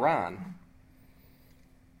enough, later on,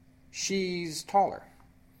 she's taller.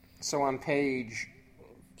 So on page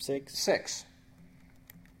 6,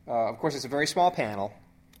 of course, it's a very small panel,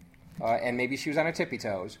 and maybe she was on her tippy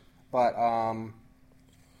toes, but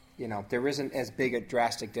there isn't as big a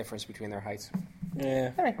drastic difference between their heights.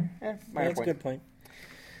 Yeah, All right. that's a good point.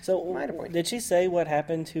 So, minor point. did she say what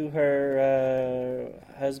happened to her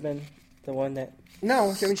husband, the one that...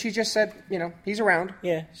 No, I mean, she just said, he's around.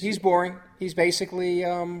 Yeah. He's boring. He's basically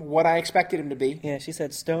what I expected him to be. Yeah, she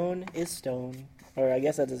said Stone is Stone. Or I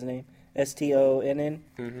guess that's his name. Stonn.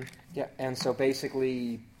 Mm-hmm. Yeah, and so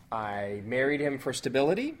basically I married him for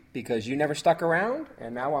stability because you never stuck around,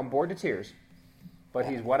 and now I'm bored to tears. But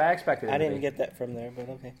he's what I expected him to be. I didn't get that from there, but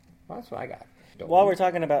okay. Well, that's what I got. While we're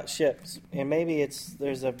talking about ships, and maybe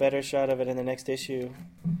there's a better shot of it in the next issue,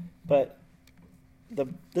 but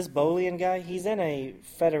this Bolian guy, he's in a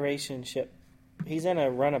Federation ship. He's in a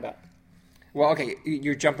runabout. Well, okay,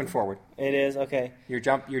 you're jumping forward. It is, okay. You're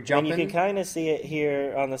jumping. And you can kind of see it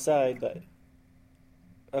here on the side, but...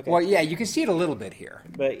 Okay. Well, yeah, you can see it a little bit here.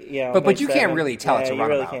 But yeah, but you can't really tell it's a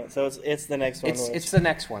runabout. You really can't. So it's the next one. It's the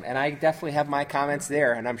next one, and I definitely have my comments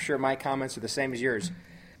there, and I'm sure my comments are the same as yours.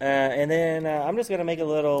 And then I'm just going to make a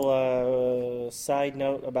little side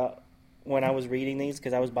note about when I was reading these,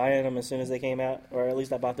 because I was buying them as soon as they came out, or at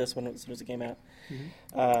least I bought this one as soon as it came out.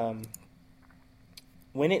 Mm-hmm.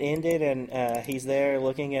 When it ended and he's there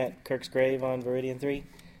looking at Kirk's grave on Viridian 3,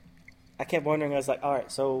 I kept wondering, I was like, all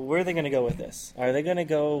right, so where are they going to go with this? Are they going to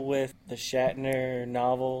go with the Shatner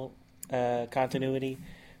novel continuity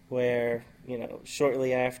where,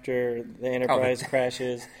 shortly after the Enterprise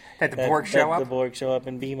crashes... that the Borg show up? The Borg show up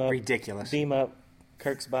and beam up... Ridiculous. Beam up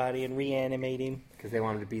Kirk's body and reanimate him. Because they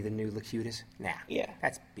wanted to be the new Locutus? Nah. Yeah.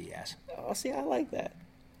 That's BS. Oh, see, I like that.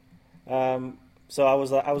 So I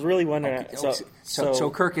was really wondering... Okay.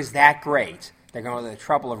 So Kirk is that great, they're going to the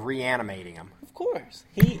trouble of reanimating him. Of course.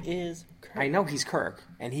 He is Kirk. I know he's Kirk,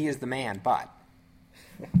 and he is the man, but...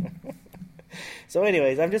 So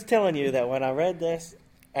anyways, I'm just telling you that when I read this,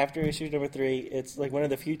 after issue number 3, it's like one of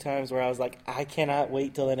the few times where I was like, I cannot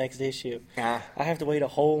wait till the next issue. I have to wait a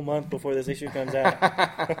whole month before this issue comes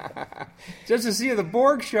out. Just to see the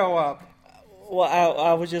Borg show up. Well,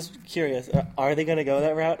 I was just curious. Are they going to go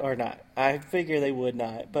that route or not? I figure they would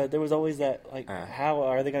not. But there was always that, how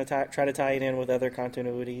are they going to try to tie it in with other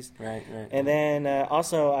continuities? Right. And then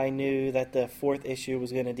also I knew that the 4th issue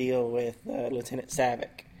was going to deal with Lieutenant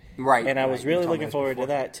Saavik. Right. And I was really looking forward to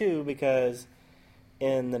that, too, because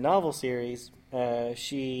in the novel series,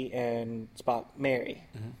 she and Spock marry.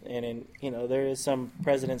 Mm-hmm. And, there is some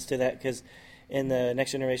precedence to that, because... in the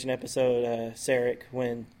Next Generation episode, Sarek,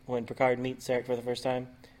 when Picard meets Sarek for the first time,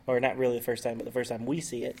 or not really the first time, but the first time we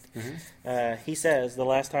see it, he says, the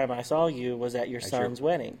last time I saw you was at your son's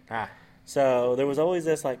wedding. So there was always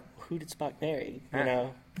this, who did Spock marry?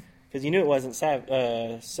 Because you knew it wasn't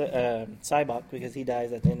Sybok, because he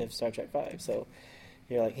dies at the end of Star Trek V. So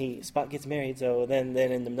you're like, Spock gets married. So then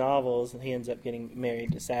in the novels, he ends up getting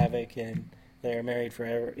married to Saavik, and they're married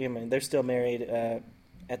forever. They're still married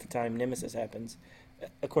at the time Nemesis happens,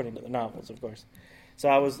 according to the novels, of course. So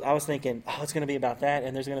I was thinking, it's going to be about that,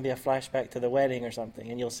 and there's going to be a flashback to the wedding or something,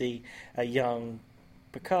 and you'll see a young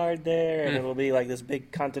Picard there, and it'll be like this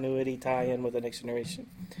big continuity tie-in with the Next Generation.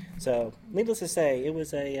 So, needless to say, it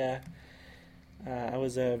was I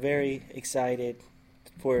was very excited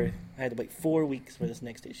I had to wait 4 weeks for this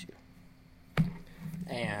next issue.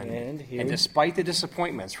 And despite the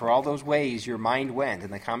disappointments for all those ways your mind went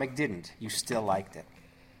and the comic didn't, you still liked it.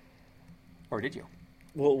 Or did you?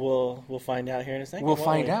 We'll find out here in a second. We'll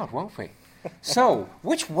find out, won't we? So,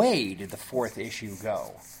 which way did the 4th issue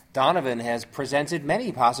go? Donovan has presented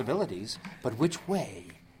many possibilities, but which way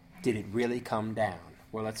did it really come down?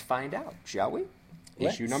 Well, let's find out, shall we?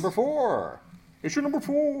 Issue number 4. Issue number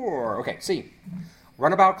 4. Okay, see.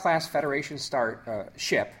 Runabout class Federation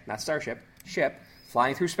ship, not starship, ship,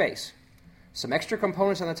 flying through space. Some extra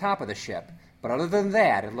components on the top of the ship, but other than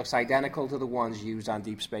that, it looks identical to the ones used on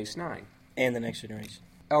Deep Space Nine. And the Next Generation.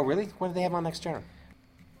 Oh, really? What did they have on Next Gen?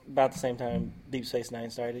 About the same time Deep Space Nine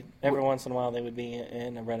started. Every once in a while they would be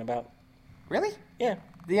in a runabout. Really? Yeah.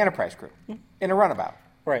 The Enterprise crew. In a runabout.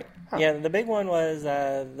 Right. Huh. Yeah, the big one was,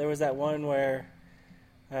 there was that one where,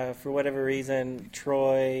 for whatever reason,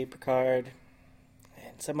 Troy, Picard,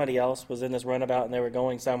 and somebody else was in this runabout and they were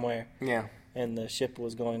going somewhere. Yeah. And the ship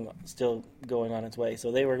was still going on its way.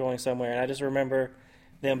 So they were going somewhere. And I just remember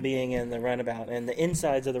them being in the runabout. And the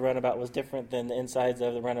insides of the runabout was different than the insides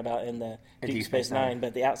of the runabout in the Deep Space Nine,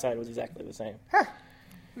 but the outside was exactly the same. Huh.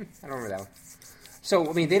 I don't remember that one.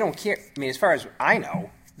 So, they don't care. As far as I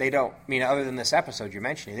know, they don't, other than this episode you're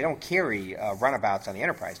mentioning, they don't carry runabouts on the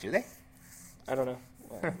Enterprise, do they? I don't know.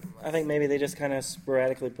 I think maybe they just kind of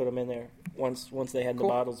sporadically put them in there once they had the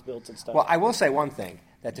bottles built and stuff. Well, I will say one thing,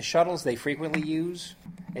 that the shuttles they frequently use,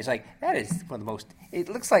 it's like, that is one of the most, it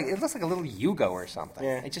looks like a little Yugo or something.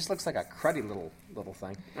 Yeah. It just looks like a cruddy little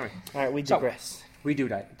thing. All right, we digress. We do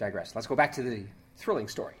digress. Let's go back to the thrilling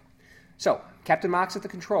story. So, Captain Mox at the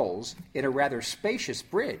controls in a rather spacious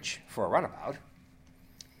bridge for a runabout.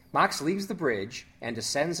 Mox leaves the bridge and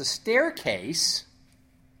descends a staircase.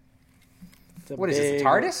 What is this, a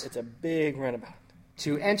TARDIS? It's a big runabout.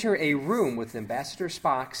 To enter a room with Ambassador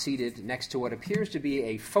Spock seated next to what appears to be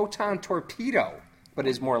a photon torpedo, but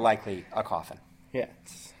is more likely a coffin.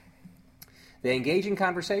 Yes. They engage in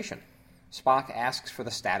conversation. Spock asks for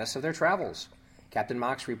the status of their travels. Captain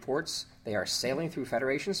Mox reports they are sailing through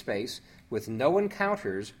Federation space with no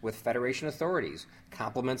encounters with Federation authorities,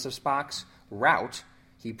 compliments of Spock's route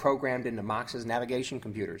he programmed into Mox's navigation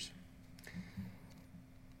computers.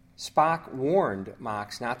 Spock warned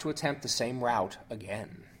Mox not to attempt the same route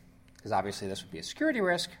again, because obviously this would be a security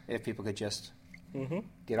risk if people could just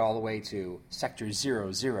get all the way to Sector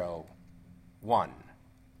 001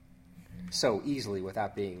 so easily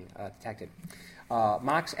without being detected.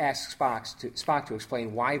 Mox asks Spock to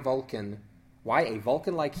explain why a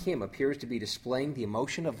Vulcan like him appears to be displaying the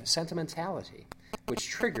emotion of sentimentality, which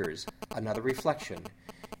triggers another reflection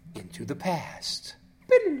into the past.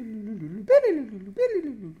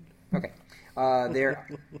 Okay,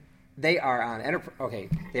 they are on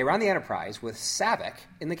the Enterprise with Saavik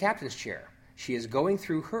in the captain's chair. She is going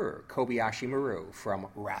through her Kobayashi Maru from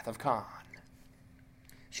Wrath of Khan.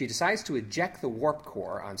 She decides to eject the warp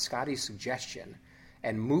core on Scotty's suggestion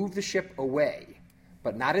and move the ship away,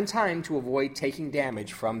 but not in time to avoid taking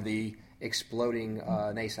damage from the exploding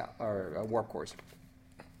warp cores.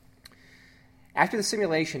 After the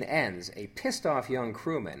simulation ends, a pissed-off young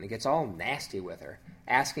crewman gets all nasty with her,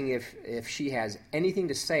 asking if she has anything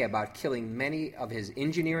to say about killing many of his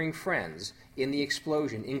engineering friends in the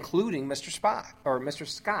explosion, including Mr.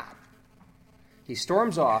 Scott. He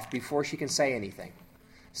storms off before she can say anything.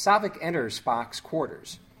 Saavik enters Spock's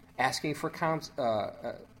quarters, asking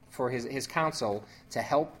for his counsel to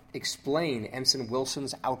help explain Ensign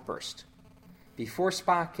Wilson's outburst. Before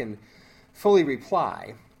Spock can fully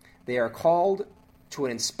reply, they are called to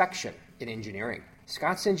an inspection in engineering.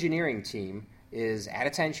 Scott's engineering team is at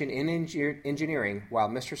attention in engineering while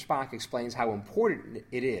Mr. Spock explains how important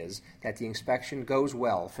it is that the inspection goes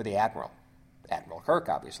well for the Admiral. Admiral Kirk,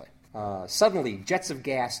 obviously. Suddenly, jets of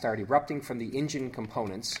gas start erupting from the engine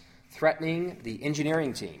components, threatening the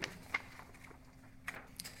engineering team.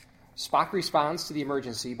 Spock responds to the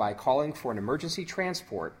emergency by calling for an emergency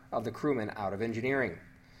transport of the crewmen out of engineering.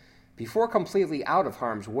 Before completely out of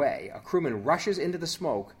harm's way, a crewman rushes into the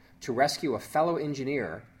smoke to rescue a fellow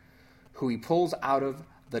engineer who he pulls out of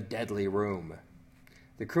the deadly room.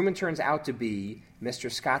 The crewman turns out to be Mr.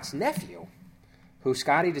 Scott's nephew, who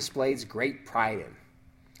Scotty displays great pride in,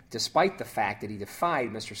 despite the fact that he defied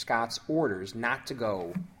Mr. Scott's orders not to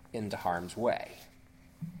go into harm's way.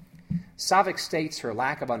 Saavik states her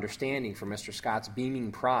lack of understanding for Mr. Scott's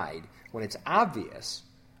beaming pride when it's obvious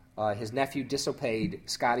his nephew disobeyed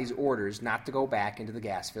Scotty's orders not to go back into the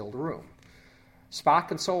gas-filled room. Spock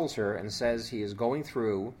consoles her and says he is going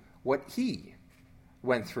through what he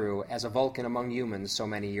went through as a Vulcan among humans so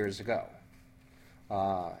many years ago,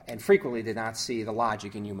 and frequently did not see the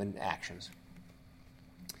logic in human actions.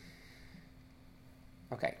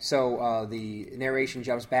 Okay, so the narration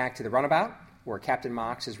jumps back to the runabout, where Captain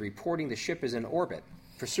Mox is reporting the ship is in orbit,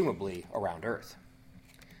 presumably around Earth.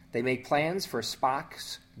 They make plans for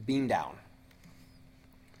Spock's beam down.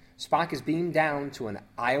 Spock is beamed down to an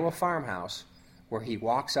Iowa farmhouse where he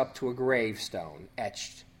walks up to a gravestone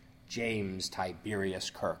etched James Tiberius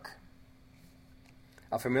Kirk.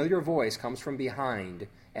 A familiar voice comes from behind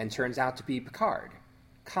and turns out to be Picard,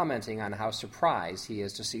 commenting on how surprised he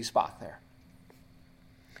is to see Spock there.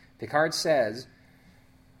 Picard says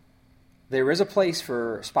there is a place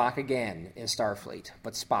for Spock again in Starfleet,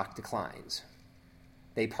 but Spock declines.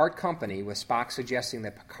 They part company, with Spock suggesting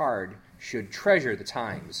that Picard should treasure the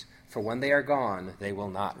times, for when they are gone, they will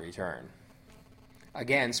not return.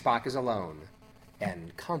 Again, Spock is alone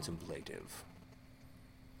and contemplative.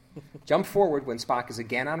 Jump forward when Spock is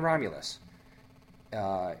again on Romulus,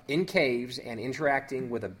 in caves and interacting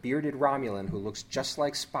with a bearded Romulan who looks just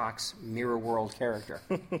like Spock's Mirror World character.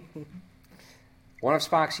 One of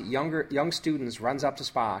Spock's young students runs up to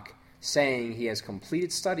Spock, saying he has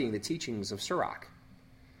completed studying the teachings of Surak.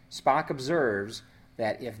 Spock observes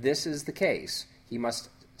that if this is the case, he must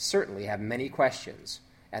certainly have many questions,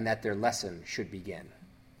 and that their lesson should begin.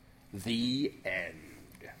 The end.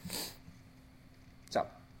 So,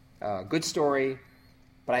 good story,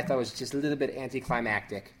 but I thought it was just a little bit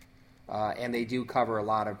anticlimactic, and they do cover a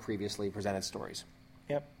lot of previously presented stories.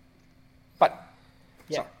 Yep. But,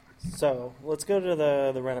 yeah. So let's go to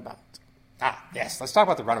the runabout. Yes, let's talk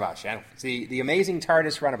about the runabout, Shannon. It's the amazing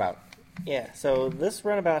TARDIS runabout. Yeah, so this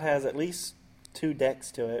runabout has at least 2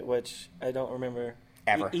 decks to it, which I don't remember.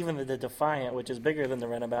 Ever. Even the Defiant, which is bigger than the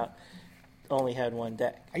runabout, only had 1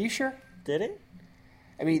 deck. Are you sure? Did it?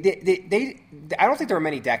 I mean, I don't think there were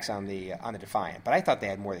many decks on the Defiant, but I thought they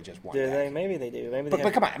had more than just one. Do deck. they? Maybe they do. Maybe.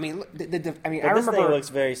 But come on, I mean, I this remember thing looks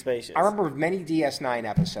very spacious. I remember many DS9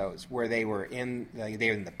 episodes where they were in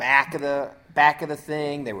the back of the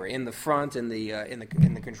thing, they were in the front in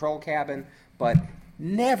the control cabin, but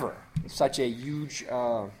never such a huge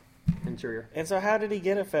interior. And so, how did he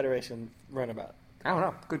get a Federation runabout? I don't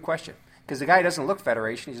know. Good question. Because the guy doesn't look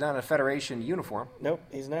Federation. He's not in a Federation uniform. Nope,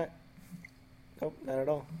 he's not. Nope, not at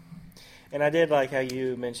all. And I did like how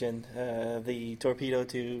you mentioned the torpedo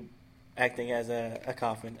tube acting as a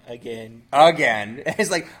coffin again. Again. It's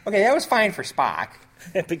like, okay, that was fine for Spock.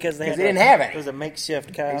 because they didn't have any. It was a makeshift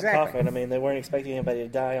Exactly. coffin. I mean, they weren't expecting anybody to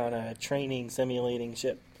die on a training simulating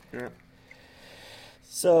ship. Yeah.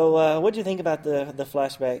 So, what do you think about the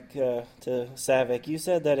flashback to Saavik? You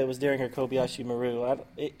said that it was during her Kobayashi Maru.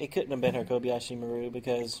 It couldn't have been her Kobayashi Maru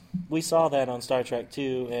because we saw that on Star Trek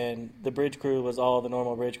 2, and the bridge crew was all the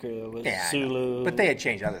normal bridge crew. It was Sulu. But they had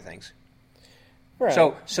changed other things. Right.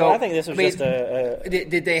 So well, I think this was just a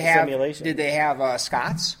did they have simulation. Did they have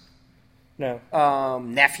Scott's No.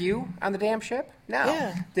 nephew on the damn ship? No.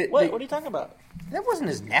 Yeah. What are you talking about? That wasn't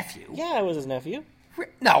his nephew. Yeah, it was his nephew.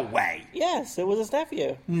 No way. Yes, it was his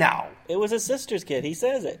nephew. No. It was his sister's kid. He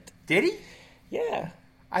says it. Did he? Yeah.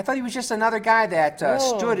 I thought he was just another guy that No.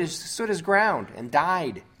 stood his ground and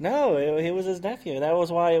died. No, it was his nephew. That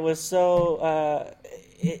was why it was so.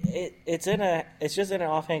 It's just in an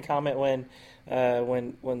offhand comment when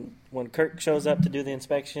Kirk shows up to do the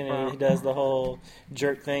inspection and he does the whole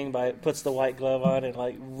jerk thing puts the white glove on and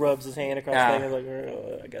like rubs his hand across the thing and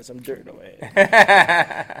like, I got some dirt away.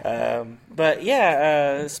 But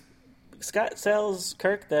yeah, Scott tells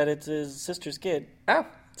Kirk that it's his sister's kid. Oh.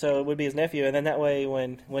 So it would be his nephew, and then that way,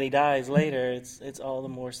 when he dies later, it's all the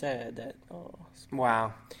more sad that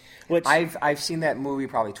Wow. Which I've seen that movie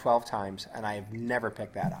probably 12 times, and I've never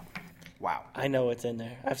picked that up. Wow. I know it's in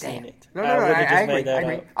there. I've seen it. No, I agree. made that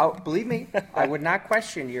up. Oh, believe me, I would not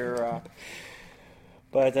question your.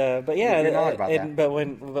 But yeah, your knowledge about that. But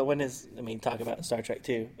when his talk about Star Trek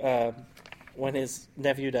 2. When his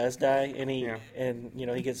nephew does die, and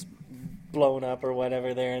he gets blown up or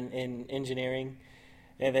whatever there in engineering.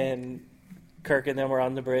 And then Kirk and them were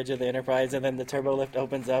on the bridge of the Enterprise, and then the turbo lift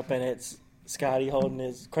opens up, and it's Scotty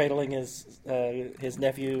cradling his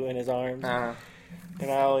nephew in his arms. Uh-huh.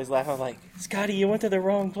 And I always laugh. I'm like, Scotty, you went to the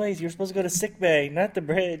wrong place. You're supposed to go to sick bay, not the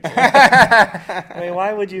bridge. I mean,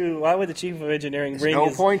 why would the chief of engineering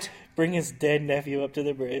bring his dead nephew up to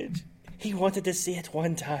the bridge? He wanted to see it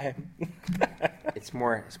one time. It's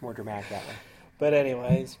more dramatic that way. But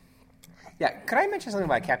anyways, yeah. Could I mention something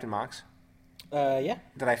about Captain Mox? Yeah.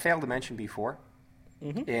 That I failed to mention before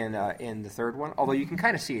in the third one, although you can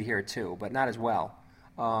kind of see it here too, but not as well.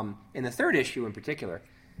 In the third issue in particular,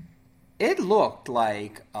 it looked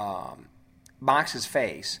like Mox's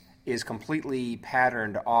face is completely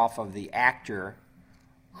patterned off of the actor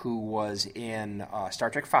who was in Star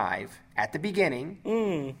Trek V at the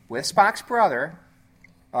beginning with Spock's brother,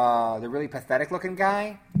 the really pathetic-looking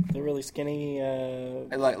guy, the really skinny,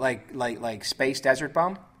 like space desert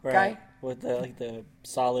bum guy. With the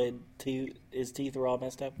solid teeth, his teeth were all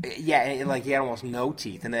messed up. Yeah, and he had almost no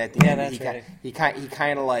teeth, and then at the end, that's right. he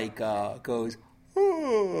kind of goes.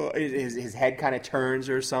 Oh, his head kind of turns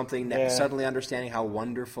or something, suddenly understanding how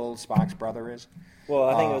wonderful Spock's brother is. Well,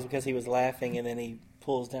 I think it was because he was laughing, and then he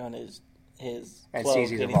pulls down his and cloak,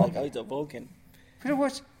 sees he's and a he's Vulcan. like, "Oh, he's a Vulcan."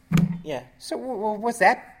 Yeah. So what's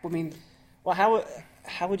that? I mean, well,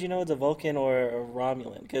 how would you know it's a Vulcan or a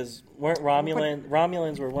Romulan? Because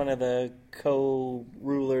Romulans were one of the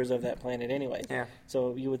co-rulers of that planet anyway. Yeah.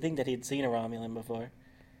 So you would think that he'd seen a Romulan before.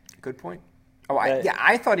 Good point. Oh,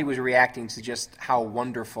 I thought he was reacting to just how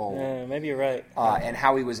wonderful. Maybe you're right. And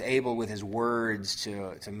how he was able with his words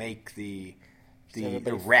to make the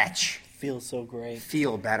wretch feels so great.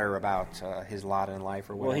 Feel better about his lot in life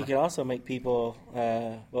or whatever. Well, he could also make people,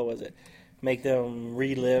 make them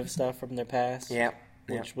relive stuff from their past. Yeah.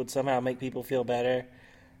 Which would somehow make people feel better.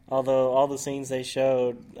 Although all the scenes they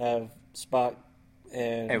showed of Spock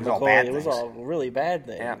and McCoy, it was all really bad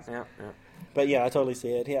things. Yeah. But yeah, I totally see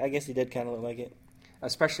it. Yeah, I guess he did kind of look like it.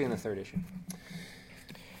 Especially in the third issue.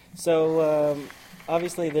 So,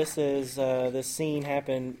 obviously this scene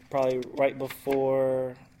happened probably right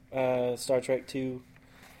before Star Trek 2,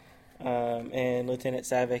 and Lieutenant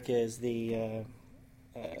Saavik is the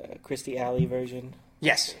Kirstie Alley version.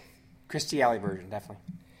 Yes, Kirstie Alley version, definitely.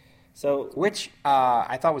 So, which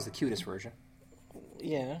I thought was the cutest version.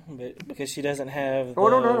 Yeah, but because she doesn't have. Oh,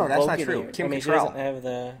 no, that's not Vulcan true. ear. Kim She Cattrall. doesn't have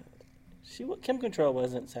the. Kim Cattrall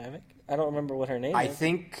wasn't Saavik. I don't remember what her name I is.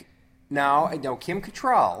 think no, Kim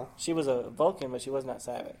Cattrall. She was a Vulcan, but she was not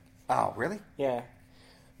Saavik. Oh, really? Yeah.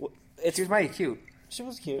 She was mighty cute. She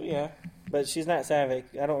was cute, yeah, but she's not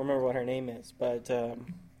Saavik. I don't remember what her name is, but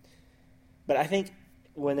I think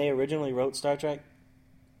when they originally wrote Star Trek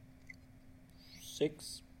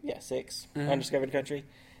 6, Undiscovered Country,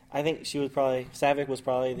 I think Saavik was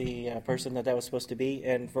probably the person that was supposed to be,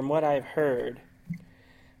 and from what I've heard,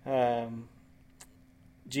 Gene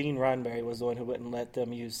Roddenberry was the one who wouldn't let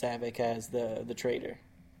them use Saavik as the traitor.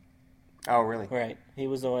 Oh, really? Right, he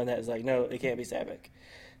was the one that was like, no, it can't be Saavik.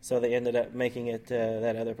 So they ended up making it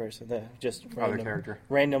that other person,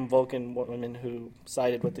 random Vulcan woman who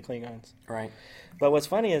sided with the Klingons. Right. But what's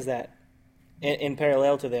funny is that, in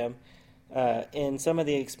parallel to them, in some of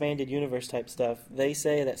the expanded universe type stuff, they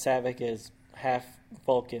say that Saavik is half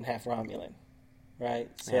Vulcan, half Romulan, right?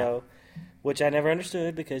 So, which I never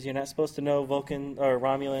understood because you're not supposed to know Vulcan or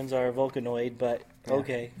Romulans are Vulcanoid, but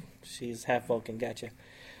okay, she's half Vulcan, gotcha.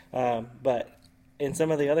 But in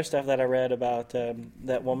some of the other stuff that I read about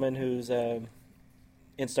that woman who's in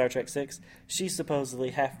Star Trek 6, she's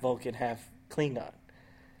supposedly half Vulcan, half Klingon.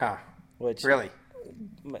 Ah, which really?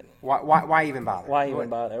 Why even bother? Why even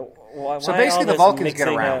bother? So basically, the Vulcans get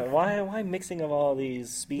around. Why mixing of all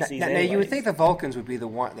these species? Now, you would think the Vulcans would be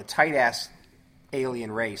the tight ass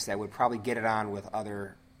alien race that would probably get it on with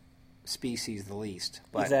other species the least.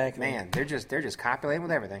 But exactly. Man, they're just copulating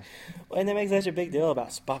with everything. And they make such a big deal about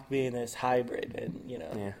Spock being this hybrid,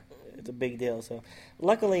 and it's a big deal. So,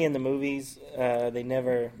 luckily in the movies, they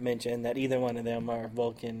never mention that either one of them are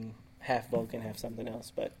Vulcan, half something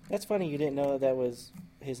else. But that's funny. You didn't know that was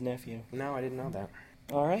his nephew. No, I didn't know that.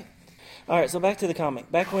 All right. So back to the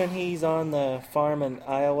comic. Back when he's on the farm in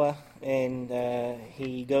Iowa, and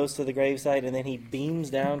he goes to the gravesite, and then he beams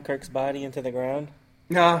down Kirk's body into the ground.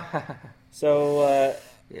 No. So,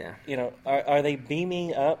 yeah. Are they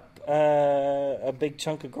beaming up a big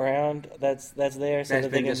chunk of ground that's there so that's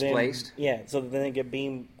that they been can displaced? So that then they can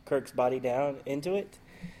beam Kirk's body down into it?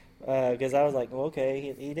 Because I was like, well,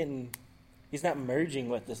 okay, he's not merging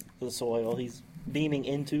with the soil. He's beaming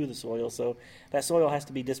into the soil, so that soil has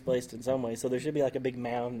to be displaced in some way. So there should be like a big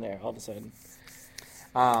mound there all of a sudden.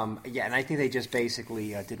 And I think they just basically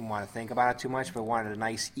didn't want to think about it too much, but wanted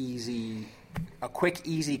a quick,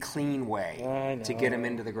 easy, clean way to get him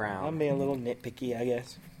into the ground. I'm being a little nitpicky, I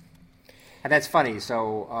guess. And that's funny.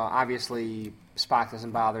 So obviously Spock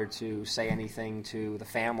doesn't bother to say anything to the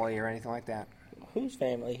family or anything like that. Whose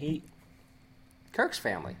family? Kirk's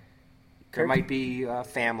family. There might be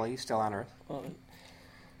family still on Earth. Well,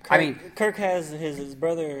 Kirk has his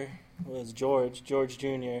brother was George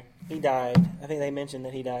Jr. He died. I think they mentioned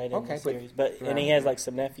that he died in the series. And he has like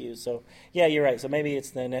some nephews. So yeah, you're right. So maybe it's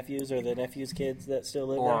the nephews or the nephews' kids that still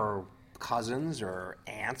live there. Or cousins or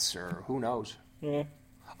aunts or who knows. Yeah.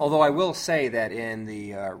 Although I will say that in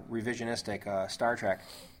the revisionistic Star Trek,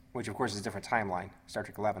 which of course is a different timeline, Star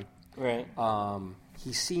Trek 11. Right.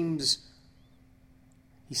 He seems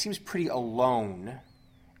pretty alone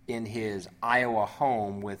in his Iowa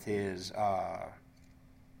home with his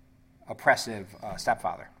oppressive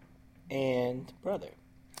stepfather and brother,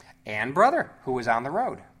 who was on the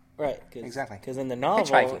road. Right. Exactly. Because in the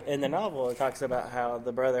novel, it talks about how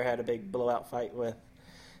the brother had a big blowout fight with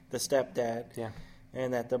the stepdad. Yeah.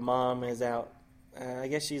 And that the mom is out. I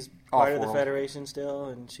guess she's part of the Federation still,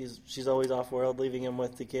 and she's always off world, leaving him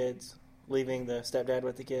with the kids, leaving the stepdad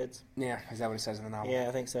with the kids. Yeah, is that what it says in the novel? Yeah,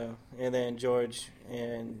 I think so. And then George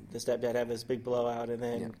and the stepdad have this big blowout, and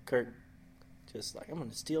then Kirk just like, I'm going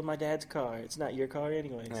to steal my dad's car. It's not your car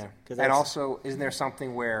anyways. Yeah. And also, isn't there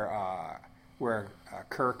something where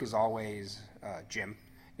Kirk is always Jim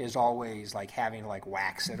is always like having to like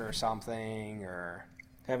wax it or something or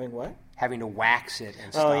having what? Having to wax it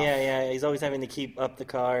and stuff. Oh yeah. He's always having to keep up the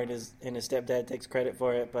car, and his stepdad takes credit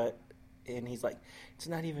for it, and he's like, it's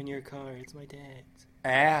not even your car, it's my dad's.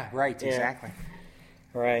 Yeah, right, exactly.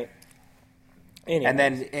 Right. Anyways. And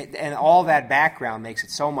then and all that background makes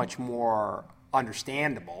it so much more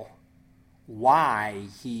understandable why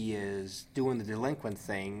he is doing the delinquent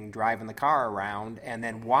thing, driving the car around, and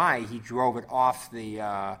then why he drove it off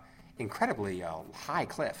the incredibly high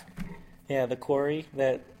cliff. Yeah, the quarry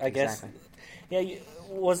that I guess. Yeah,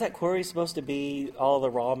 was that quarry supposed to be all the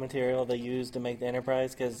raw material they used to make the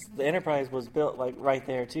Enterprise? Because the Enterprise was built like right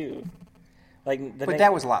there too. But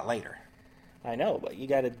that was a lot later. I know, but you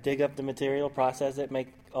got to dig up the material, process it, make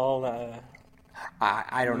all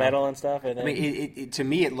I don't metal know. and stuff. And then, I mean, to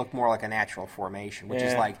me, it looked more like a natural formation, which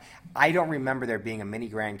is Yeah. like, I don't remember there being a mini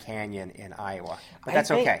Grand Canyon in Iowa, but that's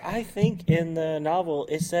think, okay. I think in the novel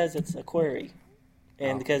it says it's a quarry,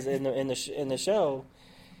 and because in the show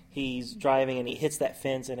he's driving and he hits that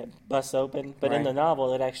fence and it busts open, but in Right. the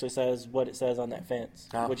novel it actually says what it says on that fence,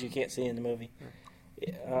 Oh. which you can't see in the movie.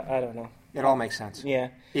 I don't know. It all makes sense. Yeah,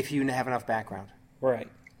 If you have enough background. right.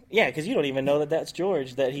 Yeah, because you don't even know that that's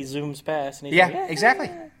George that he zooms past. And he's Yeah, like,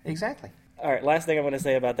 exactly. All right, last thing I want to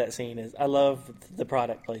say about that scene is I love the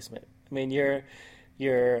product placement. I mean, you're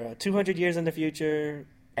 200 years in the future.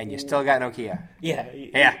 And you still got Nokia. Yeah.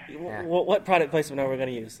 Yeah. What product placement are we going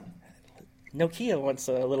to use? Nokia wants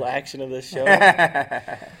a little action of this show.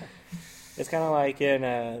 It's kind of like in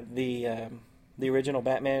the original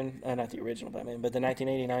Batman, not the original Batman, but the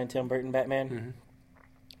 1989 Tim Burton Batman. Mm-hmm.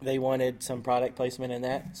 They wanted some product placement in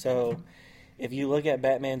that. So if you look at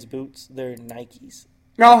Batman's boots, they're Nikes.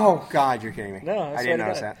 Oh, God, you're kidding me. No, I didn't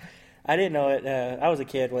notice that. I didn't know it. I was a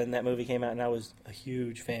kid when that movie came out, and I was a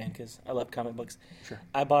huge fan because I love comic books. Sure.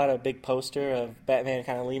 I bought a big poster of Batman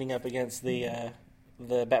kind of leaning up against the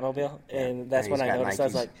Batmobile, and that's And when he's I got noticed. I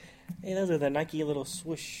was Nikes. like, hey, those are the Nike little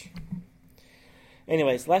swoosh.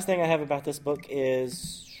 Anyways, last thing I have about this book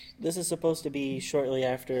is this is supposed to be shortly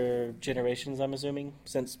after Generations, I'm assuming,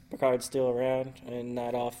 since Picard's still around and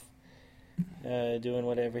not off doing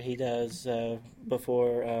whatever he does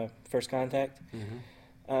before First Contact.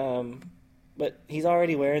 Mm-hmm. But he's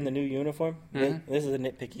already wearing the new uniform. Mhm. This is a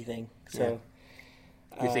nitpicky thing. So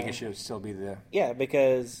You think it should still be the yeah,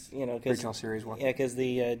 because original series one? yeah, because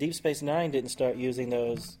the Deep Space Nine didn't start using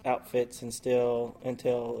those outfits until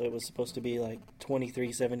it was supposed to be like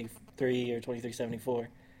 2373 or 2374,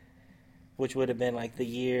 which would have been like the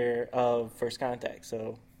year of First Contact.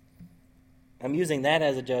 So I'm using that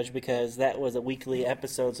as a judge because that was a weekly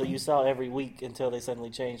episode, so you saw every week until they suddenly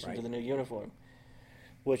changed into Right. the new uniform,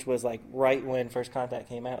 which was like right when First Contact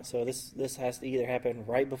came out. So this has to either happen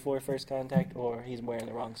right before First Contact or he's wearing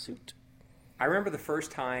the wrong suit. I remember the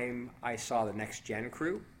first time I saw the Next Gen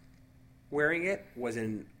crew wearing it was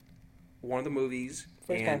in one of the movies.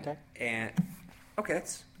 First Contact. And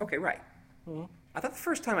okay, right. Mhm. I thought the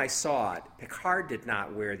first time I saw it, Picard did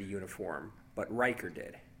not wear the uniform, but Riker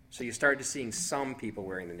did. So you started seeing some people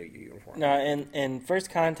wearing the new uniform. No, in First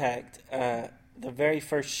Contact, the very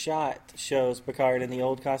first shot shows Picard in the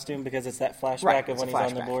old costume because it's that flashback Right, of it's when a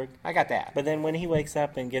he's on the flashback. Borg. I got that. But then when he wakes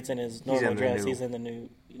up and gets in his normal in the dress, new- he's in the new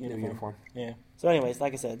uniform. uniform. Yeah. So anyways,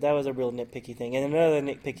 like I said, that was a real nitpicky thing. And another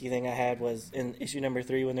nitpicky thing I had was in issue number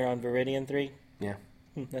 3 when they're on Viridian 3. Yeah.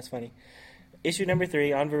 That's funny. Issue number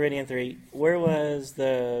 3 on Viridian 3, where was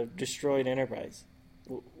the destroyed Enterprise?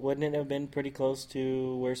 Wouldn't it have been pretty close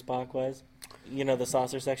to where Spock was? You know, the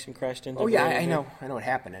saucer section crashed into. Oh yeah, Viridian I 3? know. I know what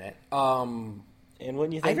happened in it. And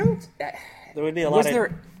wouldn't you I think don't. there would be a Was lot of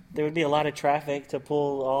there- there would be a lot of traffic to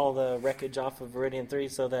pull all the wreckage off of Viridian 3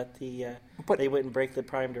 so that But- they wouldn't break the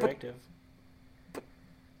Prime Directive.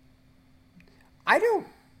 I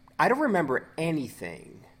don't remember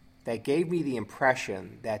anything that gave me the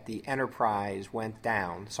impression that the Enterprise went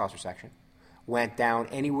down, the saucer section, went down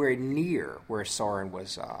anywhere near where Soren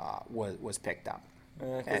was picked up.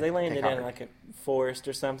 Because And they landed in covered. like a forest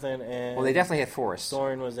or something, and Well, they definitely hit forests.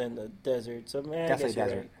 Soren was in the desert. So man, Definitely I guess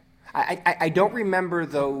you're desert. I don't remember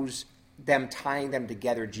them tying them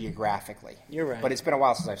together geographically. You're right. But it's been a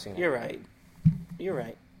while since I've seen it. You're right. You're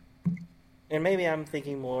right. And maybe I'm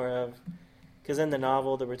thinking more of because in the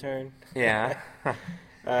novel, The Return, Yeah.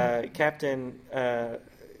 Captain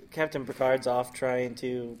Picard's off trying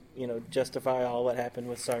to justify all what happened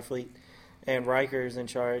with Starfleet, and Riker's in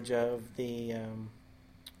charge of the.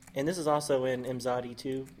 And this is also in Imzadi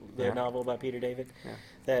 2, the Yeah. novel by Peter David, Yeah.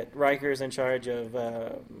 that Riker's in charge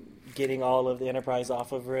of getting all of the Enterprise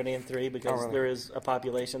off of Viridian 3 because really? there is a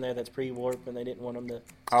population there that's pre-warp and they didn't want them to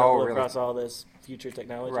Oh, stumble really? across all this future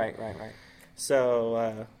technology. Right.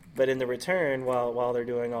 So, but in The Return, while they're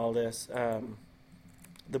doing all this,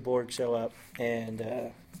 the Borg show up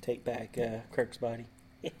and take back Kirk's body.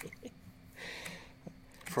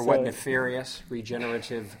 For what So- nefarious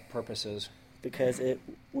regenerative purposes? Because it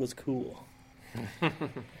was cool.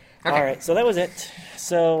 All right, so that was it.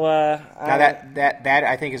 So Now that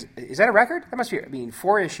I think is that a record? That must be. I mean,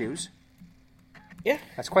 4 issues. yeah,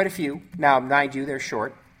 That's quite a few. Now, mind you, they're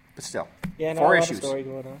short, but still. not 4 a lot issues of story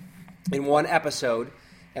going on. in one episode,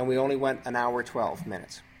 and we only went an hour 12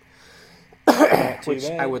 minutes. Not too Which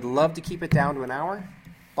bad. I would love to keep it down to an hour,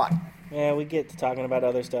 but Yeah, we get to talking about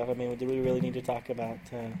other stuff. I mean, do we really need to talk about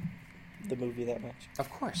the movie that much? of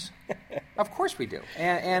course we do.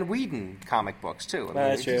 And Whedon comic books too. I mean,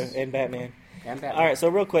 That's it's true. just- And Batman. And Batman. All right, so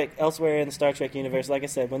real quick, elsewhere in the Star Trek universe, like I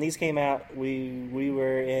said, when these came out, we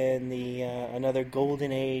were in the another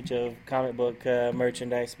golden age of comic book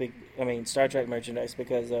merchandise. Star Trek merchandise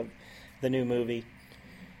because of the new movie.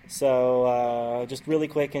 So just really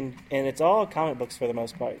quick, and it's all comic books for the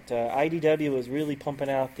most part. IDW was really pumping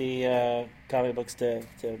out the comic books to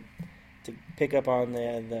pick up on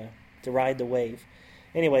to ride the wave.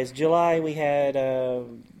 Anyways, July we had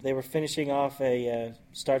they were finishing off a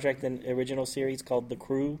Star Trek the original series called The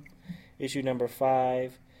Crew, issue number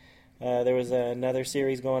 5. There was another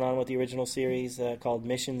series going on with the original series called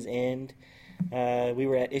Mission's End. We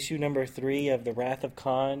were at issue number 3 of the Wrath of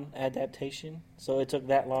Khan adaptation, so it took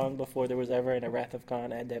that long before there was ever a Wrath of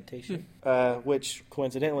Khan adaptation, which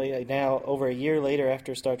coincidentally now over a year later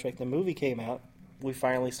after Star Trek the movie came out, we're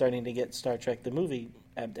finally starting to get Star Trek the movie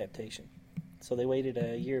adaptation. So they waited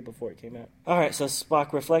a year before it came out. All right, so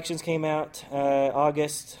Spock Reflections came out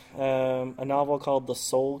August. A novel called The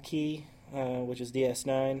Soul Key, which is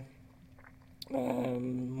DS9.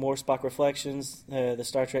 More Spock Reflections. The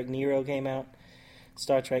Star Trek Nero came out.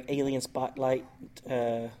 Star Trek Alien Spotlight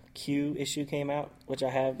Q issue came out, which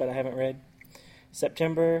I have, but I haven't read.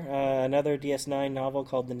 September, another DS9 novel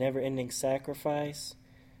called The Never-Ending Sacrifice.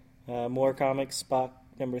 More comics, Spock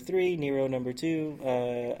number 3, Nero number 2,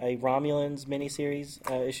 a Romulans miniseries,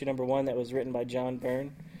 issue number 1 that was written by John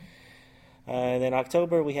Byrne. And then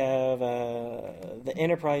October we have the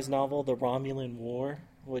Enterprise novel, The Romulan War,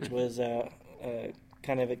 which was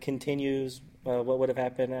it continues what would have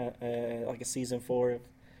happened like a season 4 of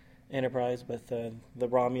Enterprise with the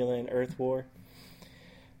Romulan Earth War.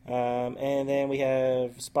 And then we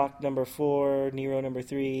have Spock number 4, Nero number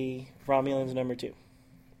 3, Romulans number 2.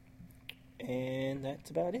 And that's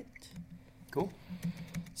about it. Cool.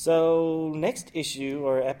 So next issue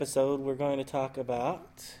or episode, we're going to talk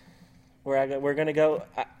about we're going to go.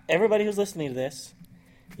 Everybody who's listening to this,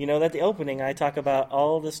 you know that the opening I talk about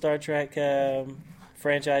all the Star Trek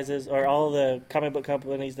franchises or all the comic book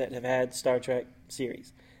companies that have had Star Trek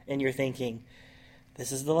series, and you're thinking,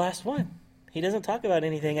 this is the last one. He doesn't talk about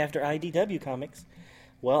anything after IDW Comics.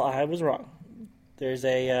 Well, I was wrong. There's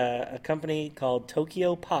a company called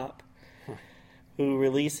Tokyo Pop who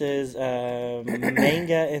releases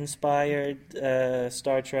manga-inspired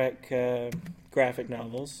Star Trek graphic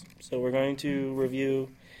novels. So we're going to review...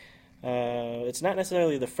 it's not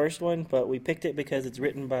necessarily the first one, but we picked it because it's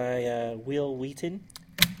written by Wil Wheaton.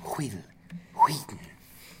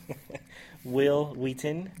 Wil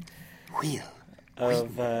Wheaton.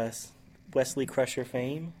 Of Wesley Crusher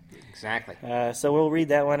fame. Exactly. So we'll read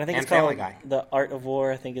that one. I think and it's called Guy. The Art of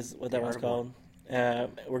War, I think is what that one's called. We're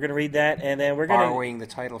going to read that, and then we're going to... Borrowing the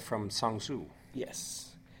title from Sun Tzu. Yes.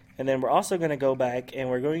 And then we're also going to go back, and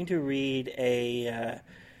we're going to read a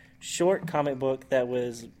short comic book that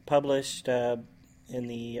was published in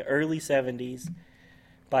the early 70s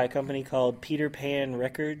by a company called Peter Pan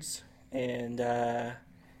Records, and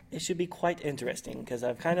it should be quite interesting, because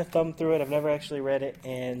I've kind of thumbed through it. I've never actually read it,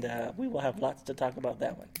 and we will have lots to talk about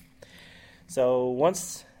that one. So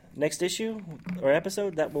once... next issue or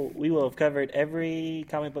episode, we will have covered every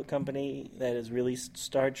comic book company that has released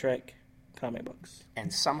Star Trek comic books.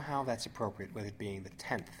 And somehow that's appropriate with it being the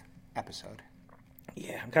 10th episode.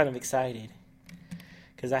 Yeah, I'm kind of excited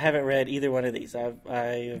because I haven't read either one of these.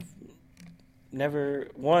 I never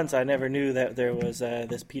knew that there was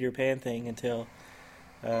this Peter Pan thing until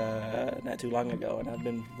not too long ago, and I've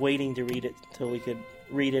been waiting to read it till we could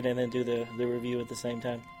read it and then do the review at the same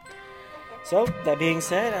time. So, that being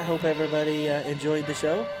said, I hope everybody enjoyed the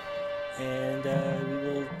show, and we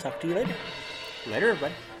will talk to you later. Later,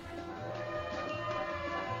 everybody.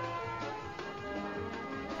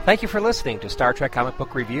 Thank you for listening to Star Trek Comic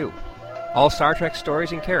Book Review. All Star Trek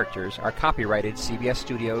stories and characters are copyrighted CBS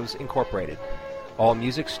Studios Incorporated. All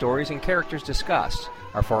music, stories, and characters discussed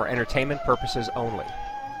are for entertainment purposes only.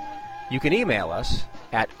 You can email us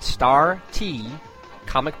at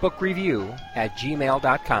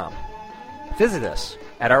startcomicbookreview@gmail.com. Visit us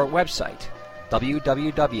at our website,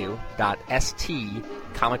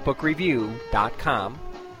 www.stcomicbookreview.com.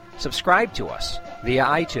 Subscribe to us via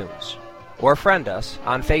iTunes, or friend us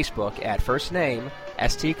on Facebook at first name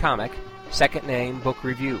ST Comic, second name Book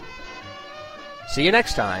Review. See you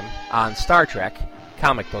next time on Star Trek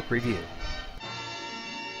Comic Book Review.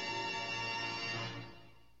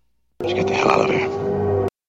 Let's get the hell out of here.